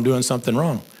 I know I'm doing something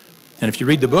wrong. And if you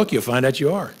read the book, you'll find out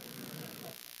you are.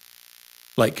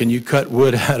 Like, can you cut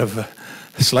wood out of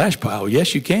a slash pile?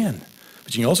 Yes, you can.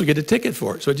 But you can also get a ticket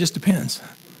for it, so it just depends.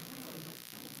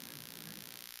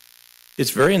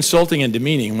 It's very insulting and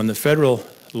demeaning when the federal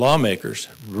lawmakers,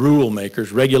 rule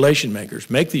makers, regulation makers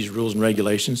make these rules and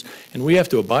regulations, and we have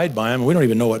to abide by them, and we don't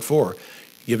even know what for,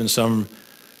 given some,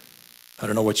 I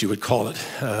don't know what you would call it.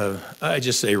 I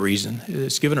just say reason.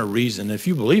 It's given a reason. If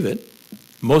you believe it,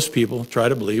 most people try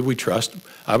to believe, we trust.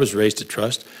 I was raised to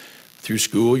trust. Through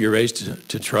school, you're raised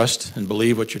to trust and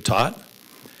believe what you're taught.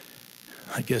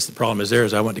 I guess the problem is there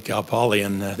is I went to Cal Poly,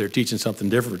 and they're teaching something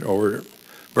different over at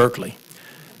Berkeley.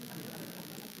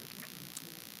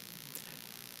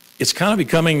 It's kind of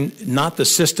becoming not the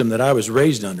system that I was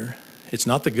raised under. It's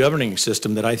not the governing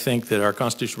system that I think that our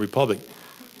constitutional republic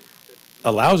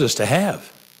allows us to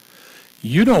have.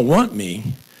 You don't want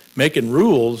me making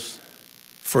rules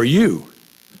for you,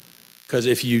 because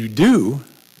if you do,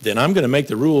 then I'm going to make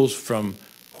the rules from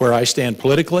where I stand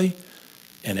politically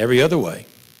and every other way.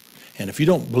 And if you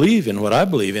don't believe in what I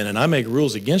believe in and I make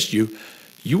rules against you,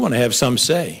 you want to have some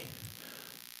say.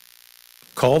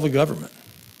 Call the government.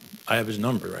 I have his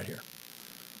number right here.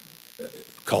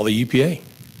 Call the EPA.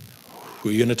 Who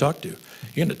are you going to talk to?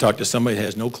 You're going to talk to somebody that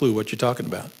has no clue what you're talking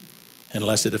about,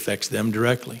 unless it affects them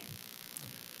directly.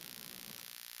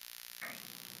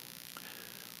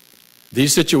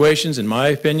 These situations, in my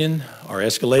opinion, are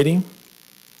escalating,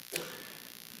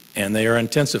 and they are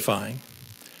intensifying.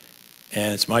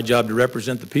 And it's my job to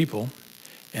represent the people,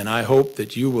 and I hope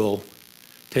that you will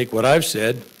take what I've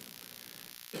said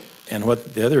and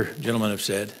what the other gentlemen have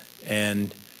said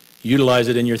and utilize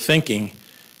it in your thinking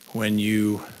when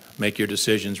you make your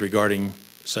decisions regarding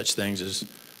such things as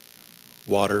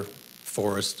water,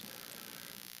 forest,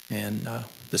 and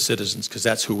the citizens, because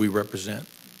that's who we represent.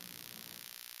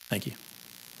 Thank you.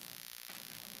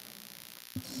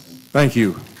 Thank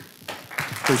you.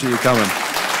 Appreciate you coming.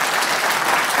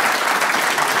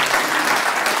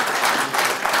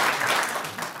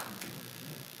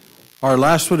 Our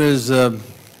last one is,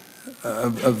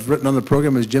 I've written on the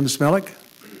program, is Jim Smellick.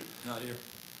 Not here.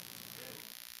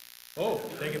 Oh,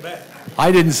 take it back.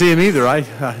 I didn't see him either.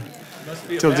 Must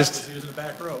be a Till back, just- he was in the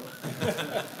back row.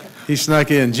 He snuck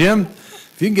in. Jim,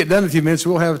 if you can get done in a few minutes,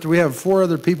 we have 4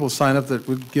 other people sign up that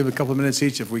would give a couple of minutes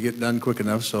each if we get done quick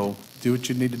enough. So do what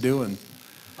you need to do and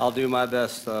I'll do my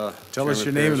best. tell us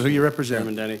your name and who you represent.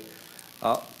 Chairman Denny.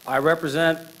 I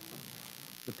represent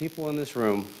the people in this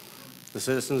room, the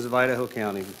citizens of Idaho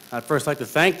County. I'd first like to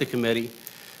thank the committee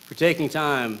for taking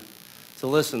time to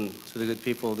listen to the good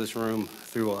people of this room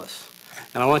through us.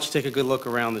 And I want you to take a good look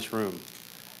around this room,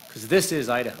 because this is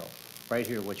Idaho, right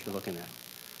here, what you're looking at.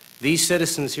 These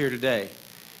citizens here today,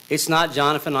 it's not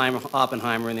Jonathan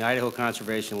Oppenheimer and the Idaho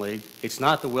Conservation League. It's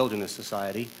not the Wilderness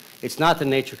Society. It's not the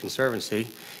Nature Conservancy.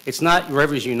 It's not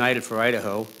Rivers United for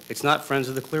Idaho. It's not Friends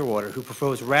of the Clearwater, who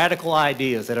propose radical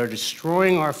ideas that are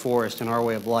destroying our forest and our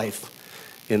way of life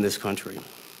in this country.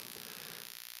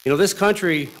 You know, this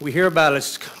country, we hear about it,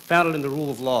 it's founded in the rule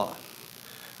of law.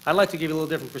 I'd like to give you a little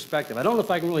different perspective. I don't know if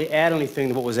I can really add anything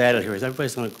to what was added here, because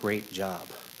everybody's done a great job.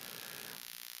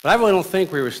 But I really don't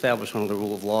think we were established under the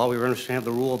rule of law. We were understanding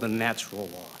the rule of the natural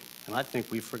law. And I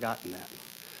think we've forgotten that.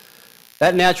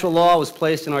 That natural law was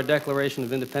placed in our Declaration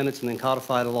of Independence and then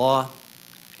codified law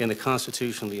in the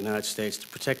Constitution of the United States to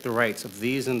protect the rights of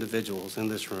these individuals in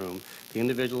this room, the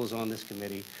individuals on this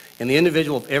committee, and the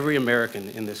individual of every American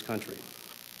in this country.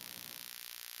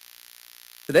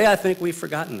 Today, I think we've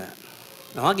forgotten that.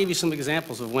 Now, I'll give you some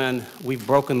examples of when we've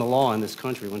broken the law in this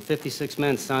country. When 56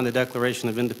 men signed the Declaration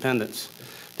of Independence,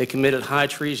 they committed high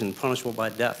treason, punishable by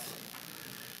death.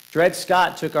 Dred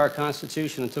Scott took our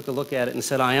Constitution and took a look at it and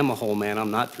said, I am a whole man,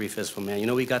 I'm not three-fifths of a man. You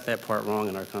know, we got that part wrong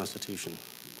in our Constitution.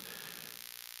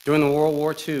 During the World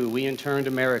War II, we interned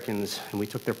Americans and we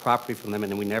took their property from them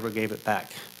and we never gave it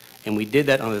back. And we did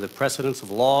that under the precedence of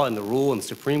law and the rule, and the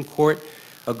Supreme Court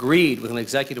agreed with an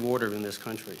executive order in this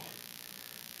country.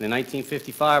 And in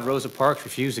 1955, Rosa Parks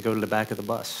refused to go to the back of the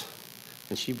bus,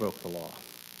 and she broke the law.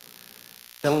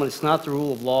 Gentlemen, it's not the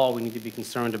rule of law we need to be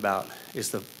concerned about.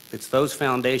 It's those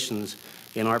foundations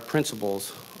in our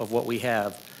principles of what we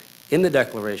have in the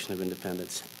Declaration of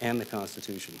Independence and the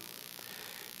Constitution.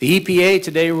 The EPA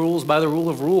today rules by the rule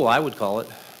of rule, I would call it.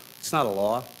 It's not a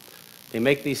law. They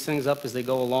make these things up as they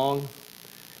go along,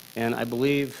 and I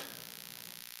believe,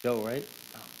 Joe, right?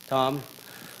 Tom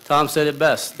said it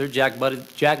best. They're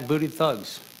jackbooted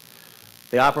thugs.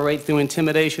 They operate through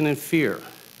intimidation and fear.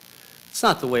 It's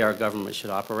not the way our government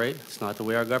should operate. It's not the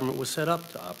way our government was set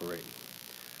up to operate.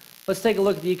 Let's take a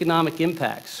look at the economic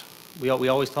impacts we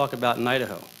always talk about in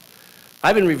Idaho.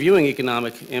 I've been reviewing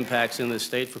economic impacts in this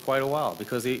state for quite a while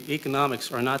because the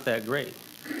economics are not that great.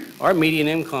 Our median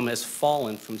income has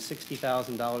fallen from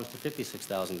 $60,000 to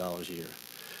 $56,000 a year.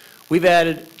 We've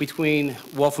added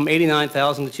from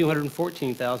 89,000 to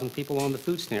 214,000 people on the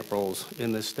food stamp rolls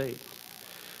in this state.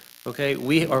 Okay,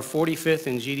 we are 45th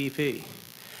in GDP.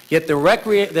 Yet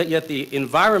the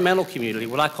environmental community,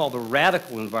 what I call the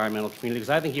radical environmental community, because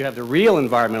I think you have the real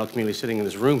environmental community sitting in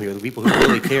this room here, the people who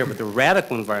really care, but the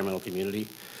radical environmental community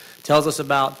tells us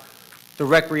about the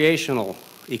recreational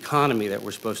economy that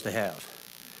we're supposed to have.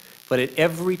 But at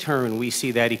every turn, we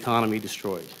see that economy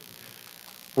destroyed.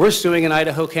 We're suing in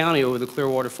Idaho County over the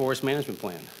Clearwater Forest Management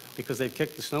Plan because they've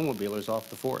kicked the snowmobilers off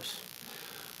the forest.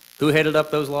 Who headed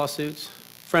up those lawsuits?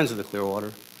 Friends of the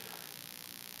Clearwater.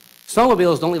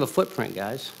 Snowmobiles don't leave a footprint,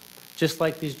 guys, just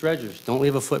like these dredgers don't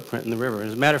leave a footprint in the river.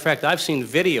 As a matter of fact, I've seen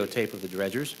videotape of the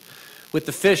dredgers with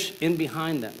the fish in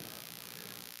behind them,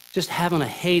 just having a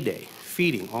heyday,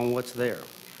 feeding on what's there.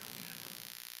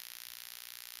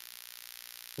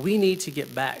 We need to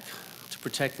get back to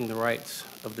protecting the rights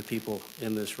of the people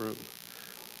in this room.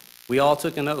 We all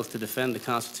took an oath to defend the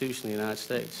Constitution of the United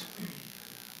States.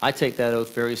 I take that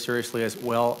oath very seriously, as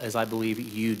well as I believe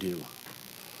you do.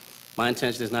 My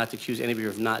intention is not to accuse anybody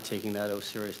of not taking that oath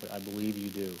seriously. I believe you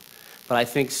do. But I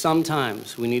think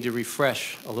sometimes we need to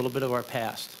refresh a little bit of our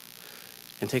past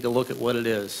and take a look at what it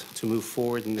is to move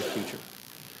forward in the future.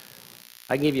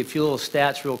 I can give you a few little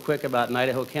stats real quick about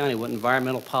Idaho County, what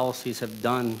environmental policies have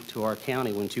done to our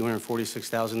county when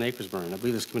 246,000 acres burned. I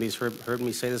believe this committee's heard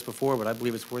me say this before, but I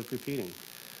believe it's worth repeating.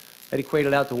 That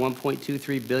equated out to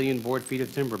 1.23 billion board feet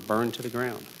of timber burned to the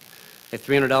ground. At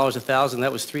 $300 a thousand,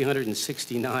 that was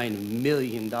 $369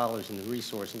 million in the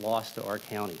resource lost to our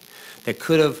county. That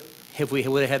could have, if we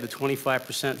would have had the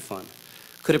 25% fund,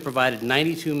 could have provided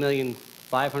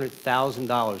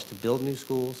 $92,500,000 to build new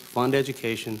schools, fund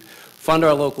education, fund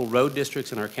our local road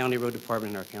districts and our county road department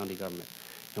and our county government.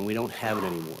 And we don't have it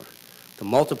anymore. The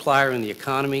multiplier in the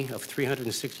economy of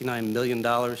 $369 million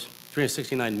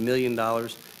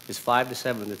is 5 to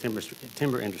 7 in the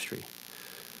timber industry.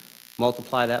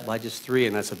 Multiply that by just 3,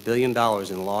 and that's $1 billion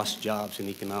in lost jobs and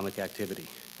economic activity.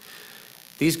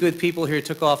 These good people here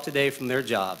took off today from their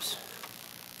jobs.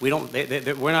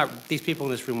 These people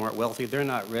in this room aren't wealthy, they're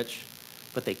not rich,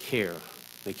 but they care.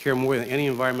 They care more than any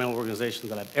environmental organization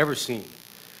that I've ever seen.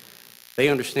 They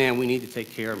understand we need to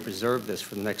take care and preserve this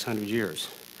for the next 100 years.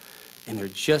 And they're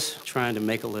just trying to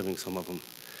make a living, some of them.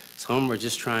 Some of them are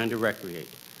just trying to recreate.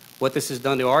 What this has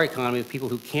done to our economy is people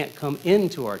who can't come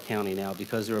into our county now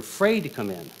because they're afraid to come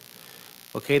in.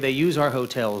 Okay, they use our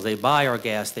hotels, they buy our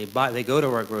gas, they go to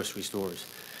our grocery stores.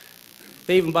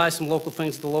 They even buy some local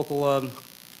things at the local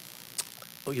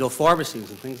pharmacies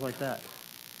and things like that.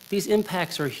 These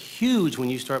impacts are huge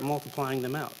when you start multiplying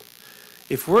them out.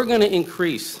 If we're going to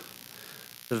increase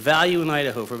the value in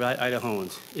Idaho for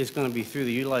Idahoans, it's going to be through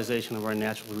the utilization of our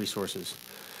natural resources.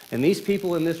 And these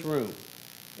people in this room,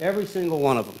 every single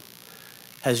one of them,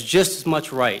 has just as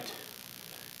much right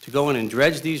to go in and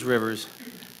dredge these rivers,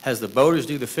 as the boaters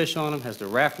do to fish on them, as the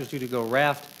rafters do to go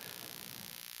raft,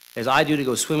 as I do to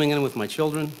go swimming in with my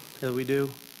children, as we do.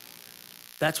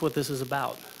 That's what this is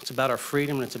about. It's about our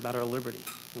freedom and it's about our liberty.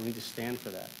 We need to stand for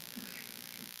that.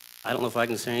 I don't know if I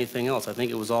can say anything else. I think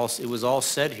it was all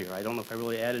said here. I don't know if I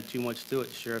really added too much to it.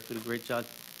 The sheriff did a great job.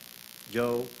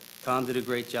 Joe, Tom did a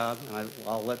great job, and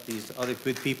I'll let these other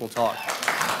good people talk.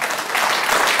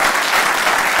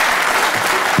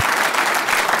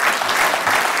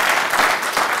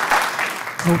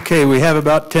 Okay, we have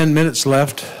about 10 minutes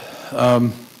left. Let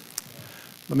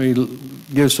me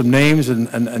give some names,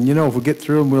 and you know, if we get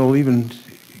through them, we'll even...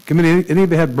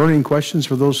 Anybody have burning questions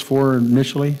for those four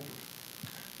initially?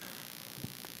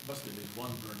 Must have been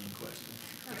one burning question.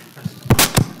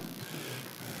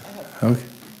 Okay.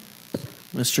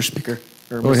 Mr. Speaker,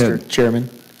 or Go Mr. ahead. Chairman,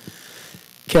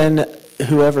 can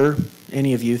whoever,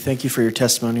 any of you, thank you for your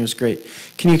testimony, it was great.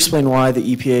 Can you explain why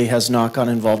the EPA has not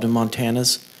gotten involved in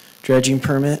Montana's dredging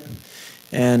permit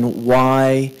and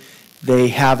why they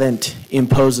haven't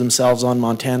imposed themselves on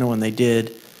Montana when they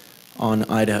did on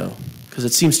Idaho? Because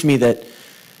it seems to me that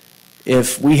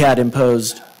if we had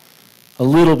imposed a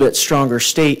little bit stronger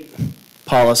state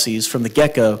policies from the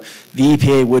get-go, the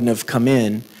EPA wouldn't have come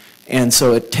in And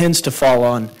so it tends to fall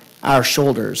on our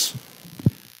shoulders.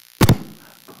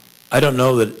 I don't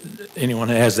know that anyone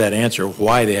has that answer,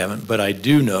 why they haven't, but I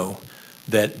do know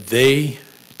that they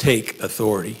take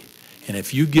authority, and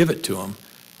if you give it to them,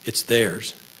 it's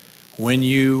theirs. When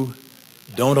you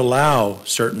don't allow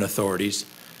certain authorities,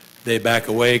 they back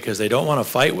away because they don't want to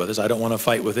fight with us. I don't want to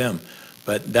fight with them,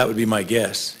 but that would be my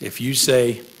guess. If you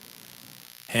say,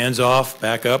 hands off,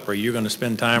 back up, or you're going to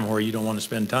spend time where you don't want to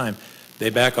spend time, they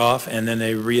back off, and then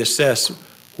they reassess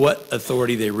what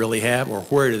authority they really have, or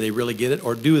where do they really get it,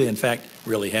 or do they in fact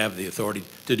really have the authority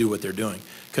to do what they're doing,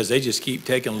 because they just keep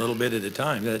taking a little bit at a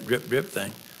time, that drip drip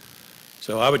thing.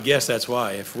 So I would guess that's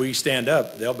why. If we stand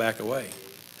up, they'll back away.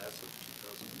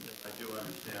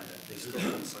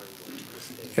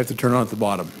 You have to turn on at the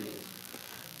bottom.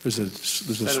 There's a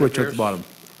switch at the bottom.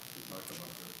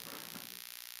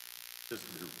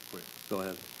 Go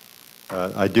ahead.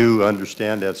 I do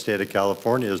understand that state of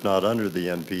California is not under the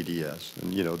NPDES,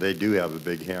 and, you know, they do have a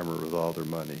big hammer with all their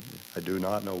money. I do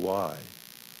not know why.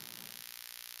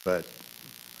 But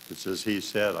it's as he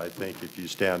said, I think if you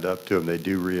stand up to them, they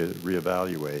do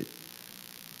reevaluate.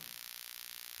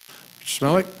 Mr.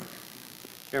 Smellick?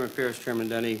 Chairman Pierce, Chairman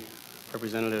Denny,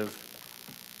 Representative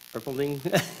Erpelding.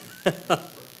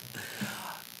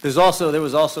 There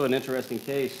was also an interesting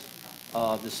case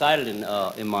decided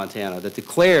in Montana that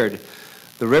declared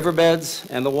the riverbeds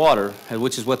and the water,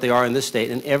 which is what they are in this state,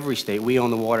 in every state. We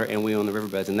own the water and we own the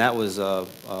riverbeds, and that was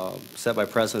set by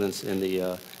precedents in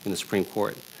the Supreme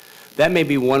Court. That may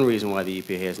be one reason why the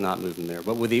EPA has not moved in there.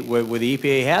 But where the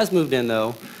EPA has moved in, though,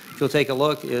 if you'll take a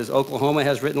look, is Oklahoma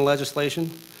has written legislation,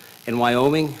 and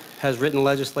Wyoming has written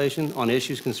legislation on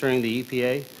issues concerning the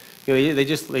EPA. You know, they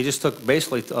just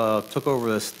took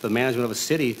over the management of a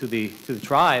city through the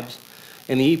tribes,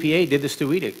 and the EPA did this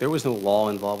through edict. There was no law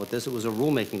involved with this. It was a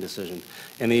rulemaking decision.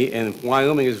 And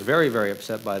Wyoming is very, very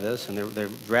upset by this, and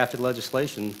they've drafted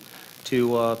legislation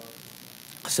to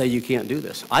say you can't do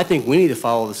this. I think we need to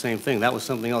follow the same thing. That was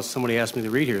something else somebody asked me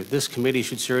to read here. This committee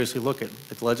should seriously look at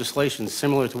legislation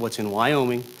similar to what's in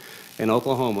Wyoming and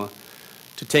Oklahoma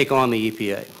to take on the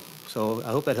EPA. So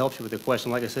I hope that helps you with the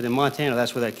question. Like I said, in Montana,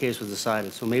 that's where that case was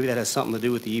decided. So maybe that has something to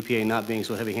do with the EPA not being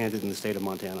so heavy-handed in the state of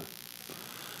Montana.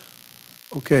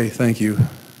 Okay, thank you.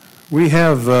 We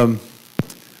have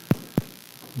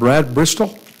Brad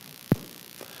Bristol.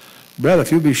 Brad,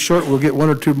 if you'll be short, we'll get one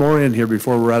or two more in here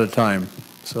before we're out of time.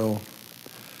 So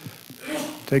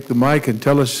take the mic and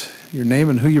tell us your name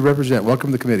and who you represent.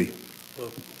 Welcome to the committee.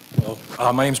 Well,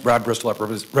 my name's Brad Bristol. I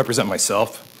represent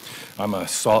myself. I'm a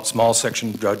small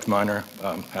section judge minor.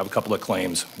 Have a couple of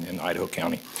claims in Idaho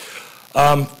County.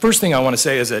 First thing I want to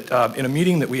say is that in a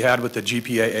meeting that we had with the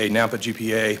GPAA, Nampa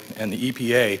GPA, and the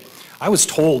EPA, I was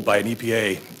told by an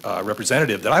EPA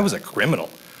representative that I was a criminal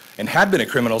and had been a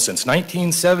criminal since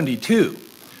 1972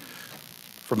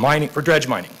 for dredge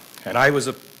mining. And I was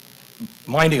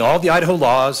minding all the Idaho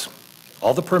laws,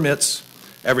 all the permits,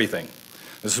 everything.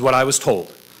 This is what I was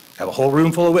told. I have a whole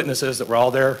room full of witnesses that were all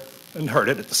there and heard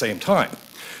it at the same time.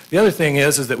 The other thing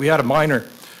is that we had a miner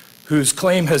whose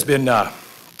claim has been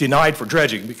denied for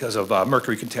dredging because of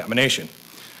mercury contamination.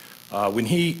 When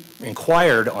he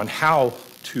inquired on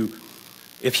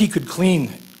if he could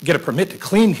get a permit to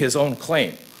clean his own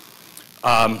claim,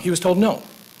 he was told no,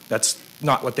 that's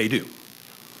not what they do.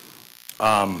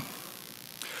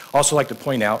 Also like to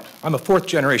point out, I'm a fourth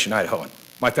generation Idahoan.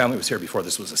 My family was here before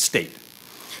this was a state.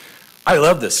 I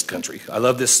love this country. I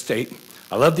love this state.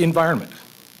 I love the environment.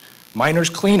 Miners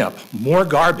clean up more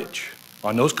garbage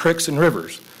on those creeks and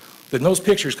rivers than those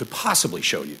pictures could possibly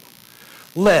show you.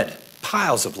 Lead,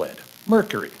 piles of lead,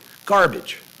 mercury,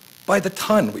 garbage, by the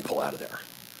ton we pull out of there.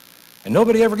 And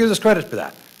nobody ever gives us credit for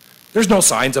that. There's no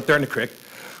signs up there in the creek,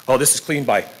 oh, this is cleaned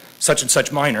by such and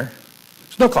such miner.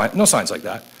 There's no signs like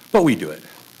that, but we do it.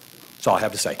 That's all I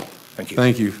have to say. Thank you.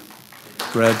 Thank you,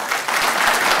 Brad.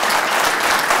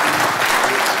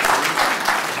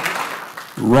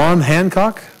 Ron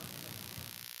Hancock?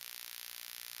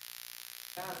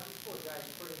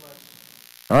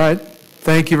 All right.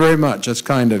 Thank you very much. That's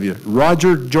kind of you.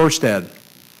 Roger Jorstad.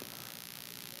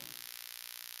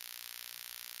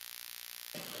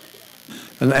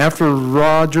 And after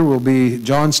Roger will be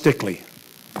John Stickley.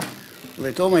 Well,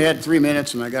 they told me I had 3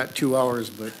 minutes and I got 2 hours,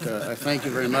 but I thank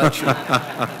you very much.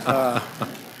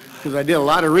 Because I did a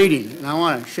lot of reading, and I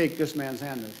want to shake this man's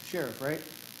hand, the sheriff, right?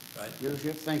 Right. Your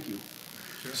sheriff, thank you.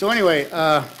 Sure. So anyway,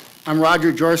 I'm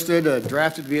Roger Jorstad, a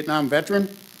drafted Vietnam veteran.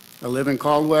 I live in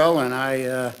Caldwell, and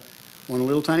I won a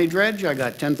little tiny dredge. I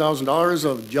got $10,000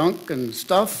 of junk and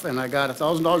stuff, and I got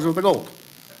 $1,000 worth of gold.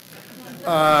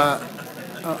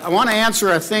 I want to answer,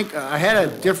 I think, I had a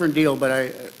different deal, but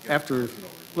after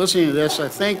listening to this, I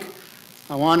think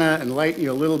I want to enlighten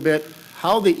you a little bit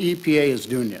how the EPA is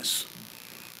doing this.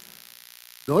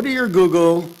 Go to your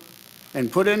Google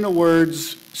and put in the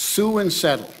words sue and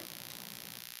settle.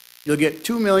 You'll get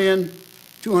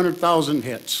 2,200,000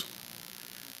 hits.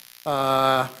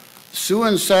 Sue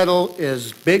and settle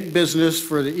is big business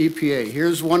for the EPA.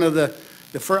 Here's one of the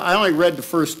first, I only read the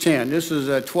first 10. This is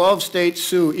a 12-state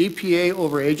sue, EPA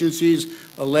over agencies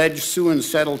alleged sue and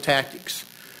settle tactics.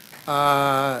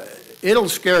 It'll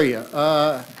scare you.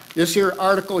 This here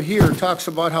article here talks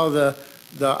about how the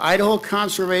Idaho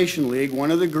Conservation League,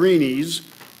 one of the greenies,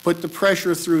 put the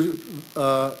pressure through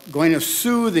going to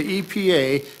sue the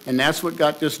EPA, and that's what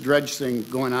got this dredge thing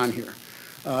going on here.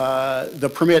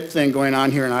 The permit thing going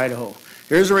on here in Idaho.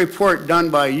 Here's a report done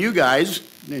by you guys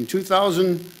in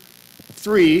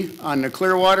 2003 on the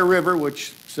Clearwater River,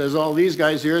 which says all these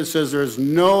guys here. It says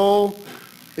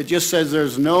it just says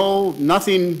there's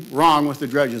nothing wrong with the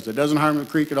dredges. It doesn't harm the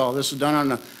creek at all. This is done on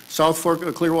the South Fork of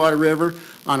the Clearwater River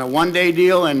on a 1-day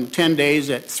deal and 10 days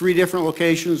at 3 different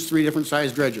locations, 3 different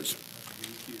size dredges.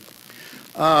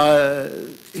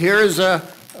 Here's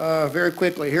very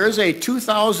quickly, here's a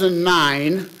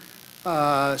 2009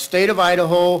 State of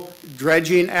Idaho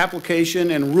dredging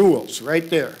application and rules right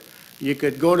there. You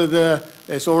could go to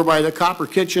it's over by the Copper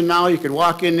Kitchen now. You could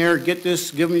walk in there, get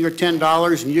this, give them your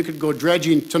 $10, and you could go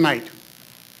dredging tonight.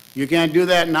 You can't do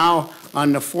that now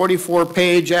on the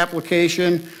 44-page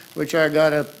application, which I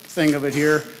got a thing of it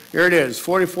here. Here it is,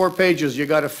 44 pages you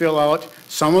got to fill out.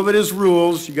 Some of it is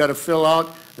rules you got to fill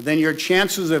out, but then your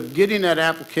chances of getting that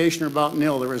application are about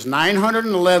nil. There was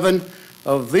 911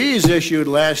 of these issued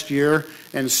last year,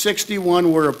 and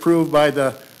 61 were approved by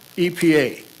the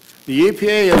EPA. The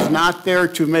EPA is not there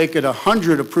to make it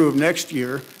 100 approved next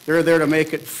year. They're there to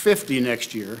make it 50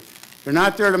 next year. They're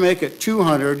not there to make it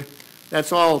 200.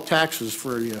 That's all taxes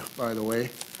for you, by the way.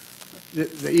 The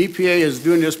EPA is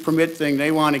doing this permit thing.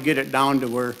 They want to get it down to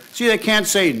where, see, they can't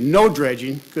say no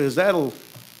dredging because that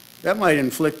might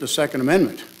inflict the Second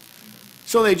Amendment.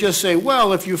 So they just say,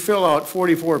 well, if you fill out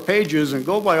 44 pages and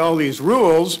go by all these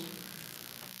rules,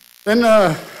 then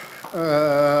I'm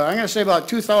going to say about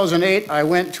 2008, I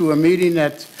went to a meeting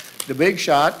that the big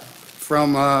shot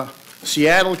from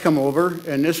Seattle come over,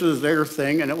 and this was their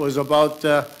thing, and it was about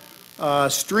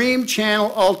stream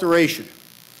channel alteration.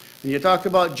 And you talked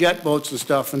about jet boats and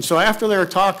stuff. And so after they were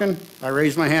talking, I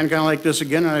raised my hand kind of like this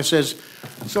again, and I says,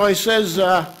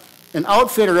 an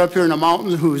outfitter up here in the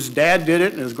mountains whose dad did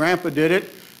it and his grandpa did it,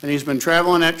 and he's been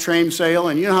traveling that train sail,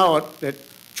 and you know how that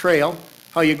trail,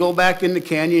 how you go back in the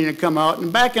canyon and come out,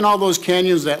 and back in all those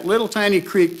canyons, that little tiny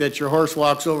creek that your horse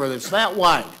walks over that's that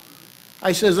wide.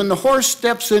 I says, and the horse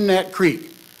steps in that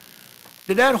creek.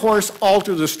 Did that horse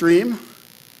alter the stream?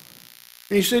 And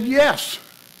he said, yes.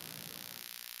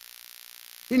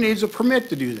 He needs a permit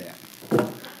to do that.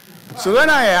 So then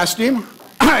I asked him,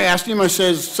 I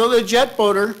says, so the jet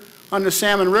boater on the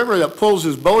Salmon River that pulls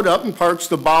his boat up and parks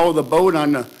the bow of the boat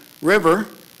on the river,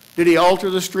 did he alter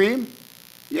the stream?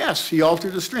 Yes, he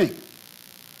altered the stream.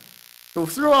 So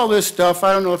through all this stuff,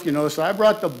 I don't know if you noticed, I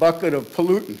brought the bucket of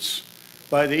pollutants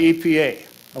by the EPA.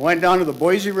 I went down to the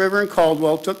Boise River in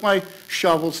Caldwell, took my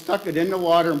shovel, stuck it in the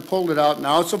water and pulled it out.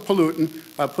 Now it's a pollutant.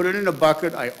 I put it in a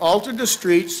bucket. I altered the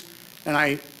streets and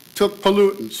I took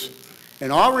pollutants.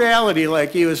 In all reality,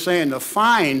 like he was saying, the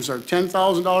fines are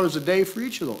 $10,000 a day for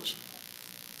each of those.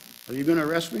 Are you going to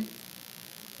arrest me?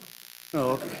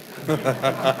 Oh, okay.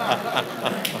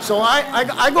 So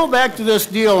I go back to this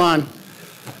deal on,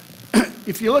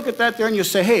 if you look at that there and you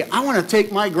say, hey, I want to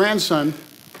take my grandson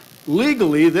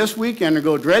legally this weekend to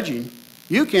go dredging,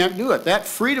 you can't do it. That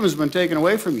freedom has been taken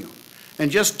away from you.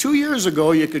 And just 2 years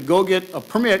ago, you could go get a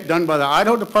permit done by the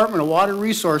Idaho Department of Water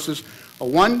Resources, a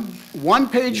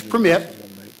one-page permit,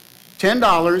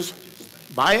 $10,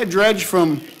 buy a dredge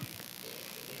from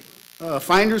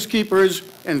Finders Keepers,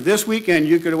 and this weekend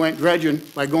you could have went dredging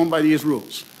by going by these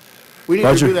rules. We need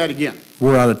Roger. to do that again.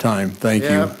 We're out of time. Thank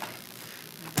you.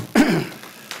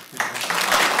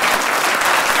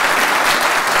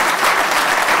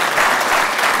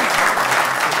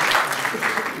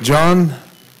 John,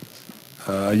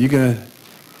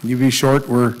 you be short?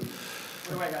 What do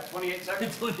I got, 28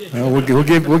 seconds? Well,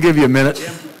 we'll give you a minute.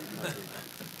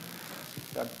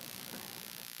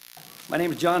 My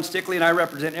name is John Stickley, and I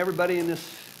represent everybody in this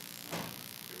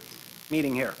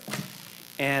meeting here.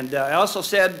 And I also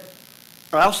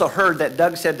heard that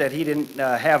Doug said that he didn't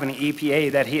have any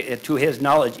EPA to his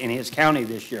knowledge in his county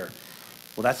this year.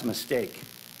 Well, that's a mistake.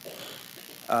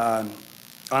 On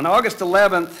August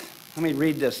 11th, let me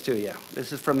read this to you.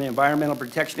 This is from the Environmental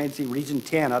Protection Agency, Region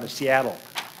 10 out of Seattle.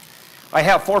 I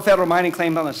have 4 federal mining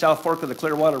claims on the South Fork of the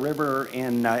Clearwater River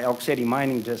in Elk City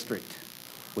Mining District,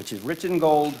 which is rich in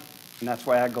gold, and that's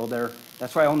why I go there.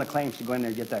 That's why I own the claims to go in there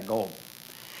and get that gold.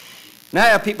 Now I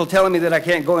have people telling me that I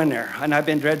can't go in there, and I've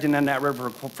been dredging in that river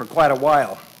for quite a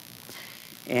while.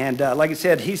 And like I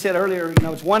said, he said earlier,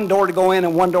 it's one door to go in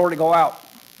and one door to go out.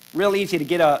 Real easy to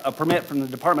get a permit from the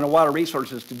Department of Water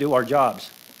Resources to do our jobs.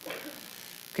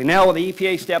 Okay, now when the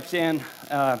EPA steps in,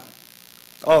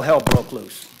 all hell broke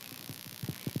loose.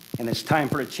 And it's time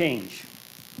for a change.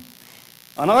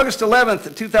 On August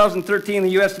 11th, 2013, the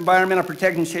U.S. Environmental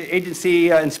Protection Agency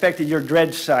inspected your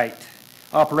dredge site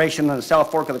operation on the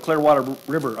South Fork of the Clearwater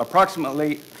River,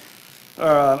 approximately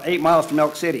 8 miles from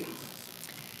Elk City.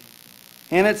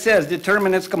 And it says,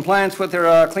 determine its compliance with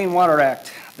their Clean Water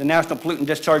Act, the National Pollutant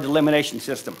Discharge Elimination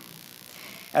System.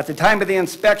 At the time of the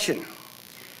inspection,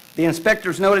 the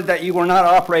inspectors noted that you were not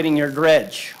operating your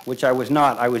dredge, which I was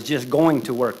not. I was just going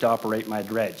to work to operate my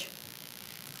dredge.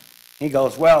 He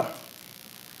goes, well,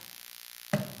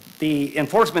 the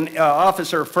enforcement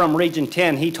officer from Region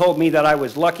 10, he told me that I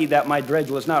was lucky that my dredge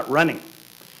was not running.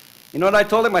 You know what I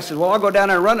told him? I said, well, I'll go down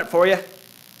there and run it for you.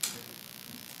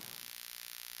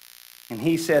 And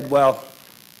he said, well,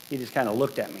 he just kind of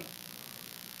looked at me.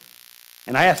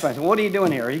 And I asked him, I said, what are you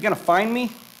doing here? Are you going to fine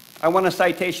me? I want a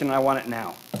citation and I want it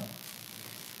now.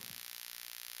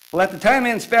 Well, at the time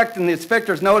I inspected, the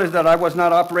inspectors noticed that I was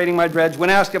not operating my dredge. When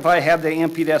asked if I had the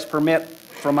MPDES permit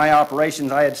for my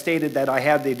operations, I had stated that I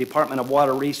had the Department of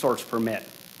Water Resource permit.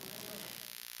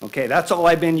 Okay, that's all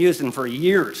I've been using for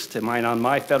years to mine on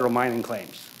my federal mining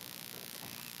claims.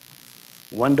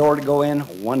 One door to go in,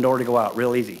 one door to go out,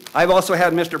 real easy. I've also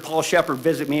had Mr. Paul Shepard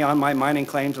visit me on my mining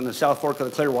claims on the South Fork of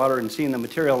the Clearwater and seeing the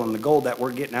material and the gold that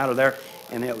we're getting out of there.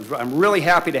 And I'm really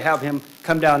happy to have him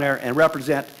come down there and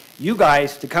represent you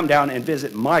guys to come down and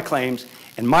visit my claims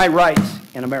and my rights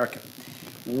in America.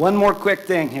 One more quick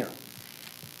thing here.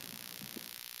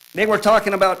 They were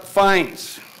talking about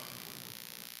fines.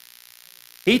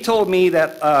 He told me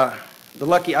that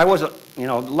lucky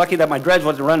that my dredge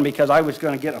wasn't running because I was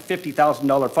going to get a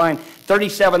 $50,000 fine,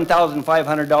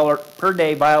 $37,500 per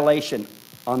day violation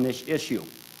on this issue.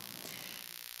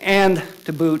 And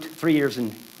to boot, 3 years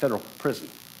in federal prison.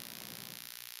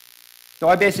 So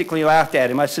I basically laughed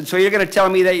at him. I said, so you're going to tell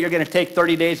me that you're going to take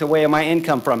 30 days away of my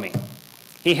income from me?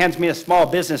 He hands me a small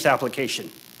business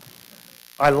application.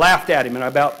 I laughed at him and I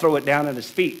about threw it down at his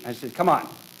feet. I said, come on,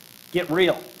 get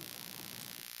real.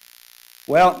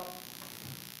 Well,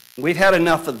 we've had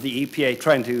enough of the EPA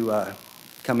trying to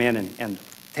come in and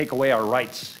take away our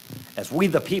rights as we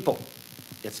the people.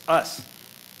 It's us.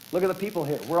 Look at the people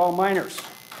here. We're all miners.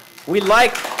 We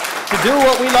like to do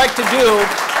what we like to do.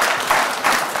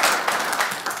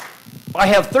 I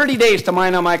have 30 days to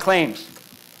mine on my claims.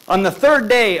 On the third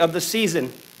day of the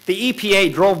season, the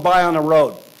EPA drove by on the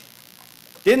road.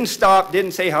 Didn't stop,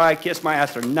 didn't say hi, kiss my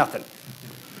ass or nothing.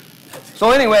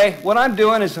 So anyway, what I'm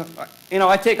doing is,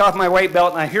 I take off my weight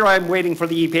belt and here I'm waiting for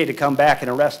the EPA to come back and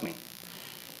arrest me.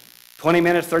 20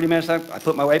 minutes, 30 minutes, I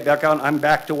put my weight back on, I'm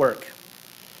back to work.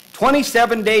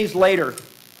 27 days later,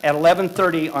 at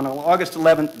 11:30 on August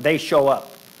 11th, they show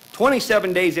up.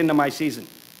 27 days into my season.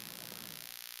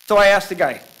 So I asked the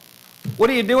guy, what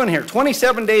are you doing here?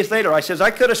 27 days later, I says,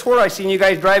 I could have swore I seen you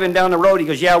guys driving down the road. He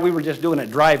goes, yeah, we were just doing a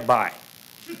drive-by.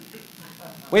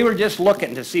 We were just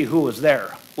looking to see who was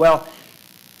there. Well,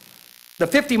 the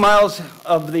 50 miles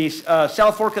of the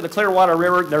South Fork of the Clearwater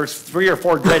River, there's 3 or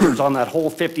 4 dredgers on that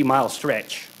whole 50-mile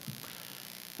stretch.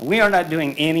 And we are not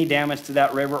doing any damage to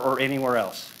that river or anywhere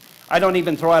else. I don't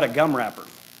even throw out a gum wrapper.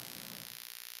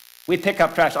 We pick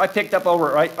up trash.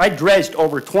 I dredged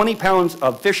over 20 pounds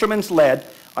of fisherman's lead.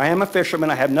 I am a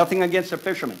fisherman. I have nothing against a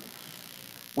fisherman.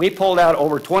 We pulled out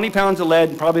over 20 pounds of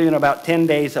lead probably in about 10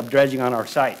 days of dredging on our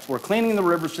sites. We're cleaning the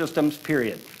river systems,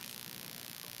 period.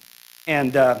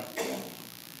 And I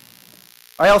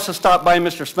also stopped by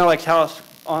Mr. Smelick's house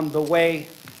on the way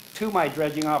to my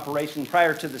dredging operation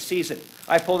prior to the season.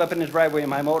 I pulled up in his driveway in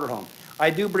my motorhome.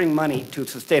 I do bring money to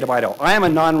the state of Idaho. I am a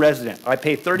non-resident. I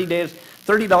pay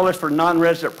 $30 for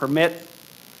non-resident permit.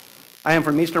 I am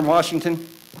from Eastern Washington,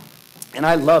 and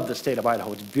I love the state of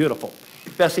Idaho. It's beautiful,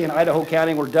 especially in Idaho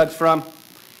County where Doug's from.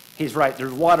 He's right.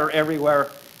 There's water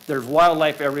everywhere. There's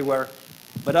wildlife everywhere.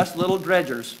 But us little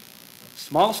dredgers,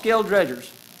 small-scale dredgers,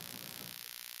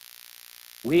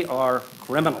 we are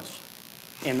criminals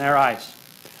in their eyes,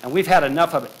 and we've had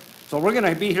enough of it. So we're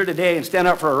going to be here today and stand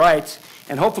up for our rights,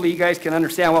 and hopefully you guys can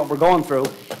understand what we're going through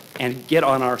and get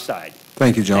on our side.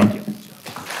 Thank you, John. Thank you.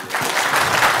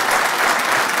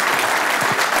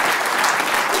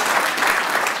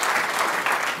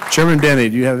 Chairman Denny,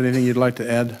 do you have anything you'd like to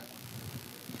add?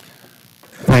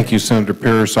 Thank you, Senator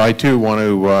Pierce. I too want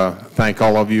to thank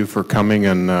all of you for coming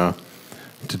and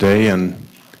today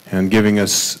and giving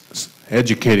us,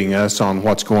 educating us on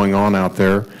what's going on out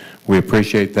there. We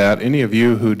appreciate that. Any of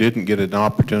you who didn't get an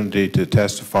opportunity to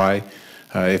testify,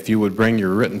 if you would bring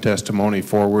your written testimony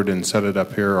forward and set it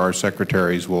up here, our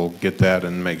secretaries will get that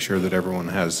and make sure that everyone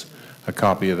has a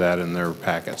copy of that in their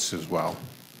packets as well.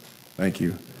 Thank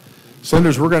you.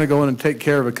 Senators, we're going to go in and take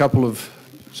care of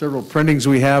several printings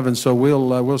we have, and so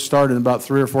we'll start in about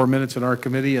 3 or 4 minutes in our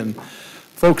committee. And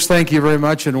folks, thank you very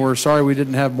much, and we're sorry we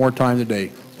didn't have more time today.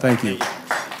 Thank you.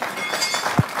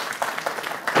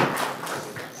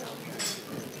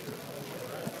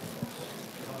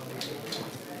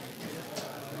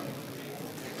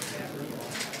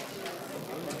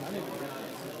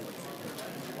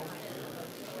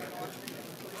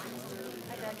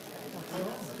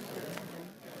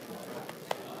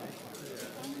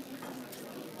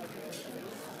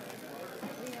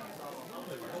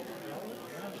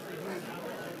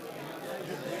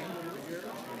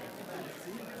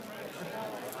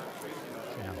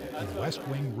 In West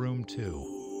Wing Room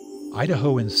 2.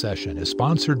 Idaho in Session is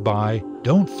sponsored by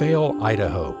Don't Fail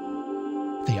Idaho,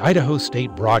 the Idaho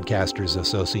State Broadcasters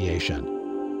Association,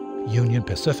 Union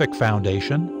Pacific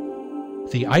Foundation,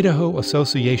 the Idaho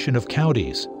Association of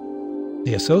Counties,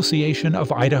 the Association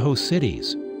of Idaho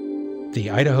Cities, the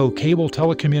Idaho Cable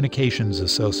Telecommunications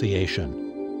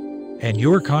Association, and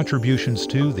your contributions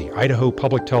to the Idaho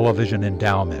Public Television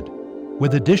Endowment,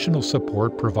 with additional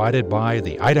support provided by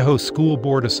the Idaho School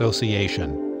Board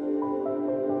Association.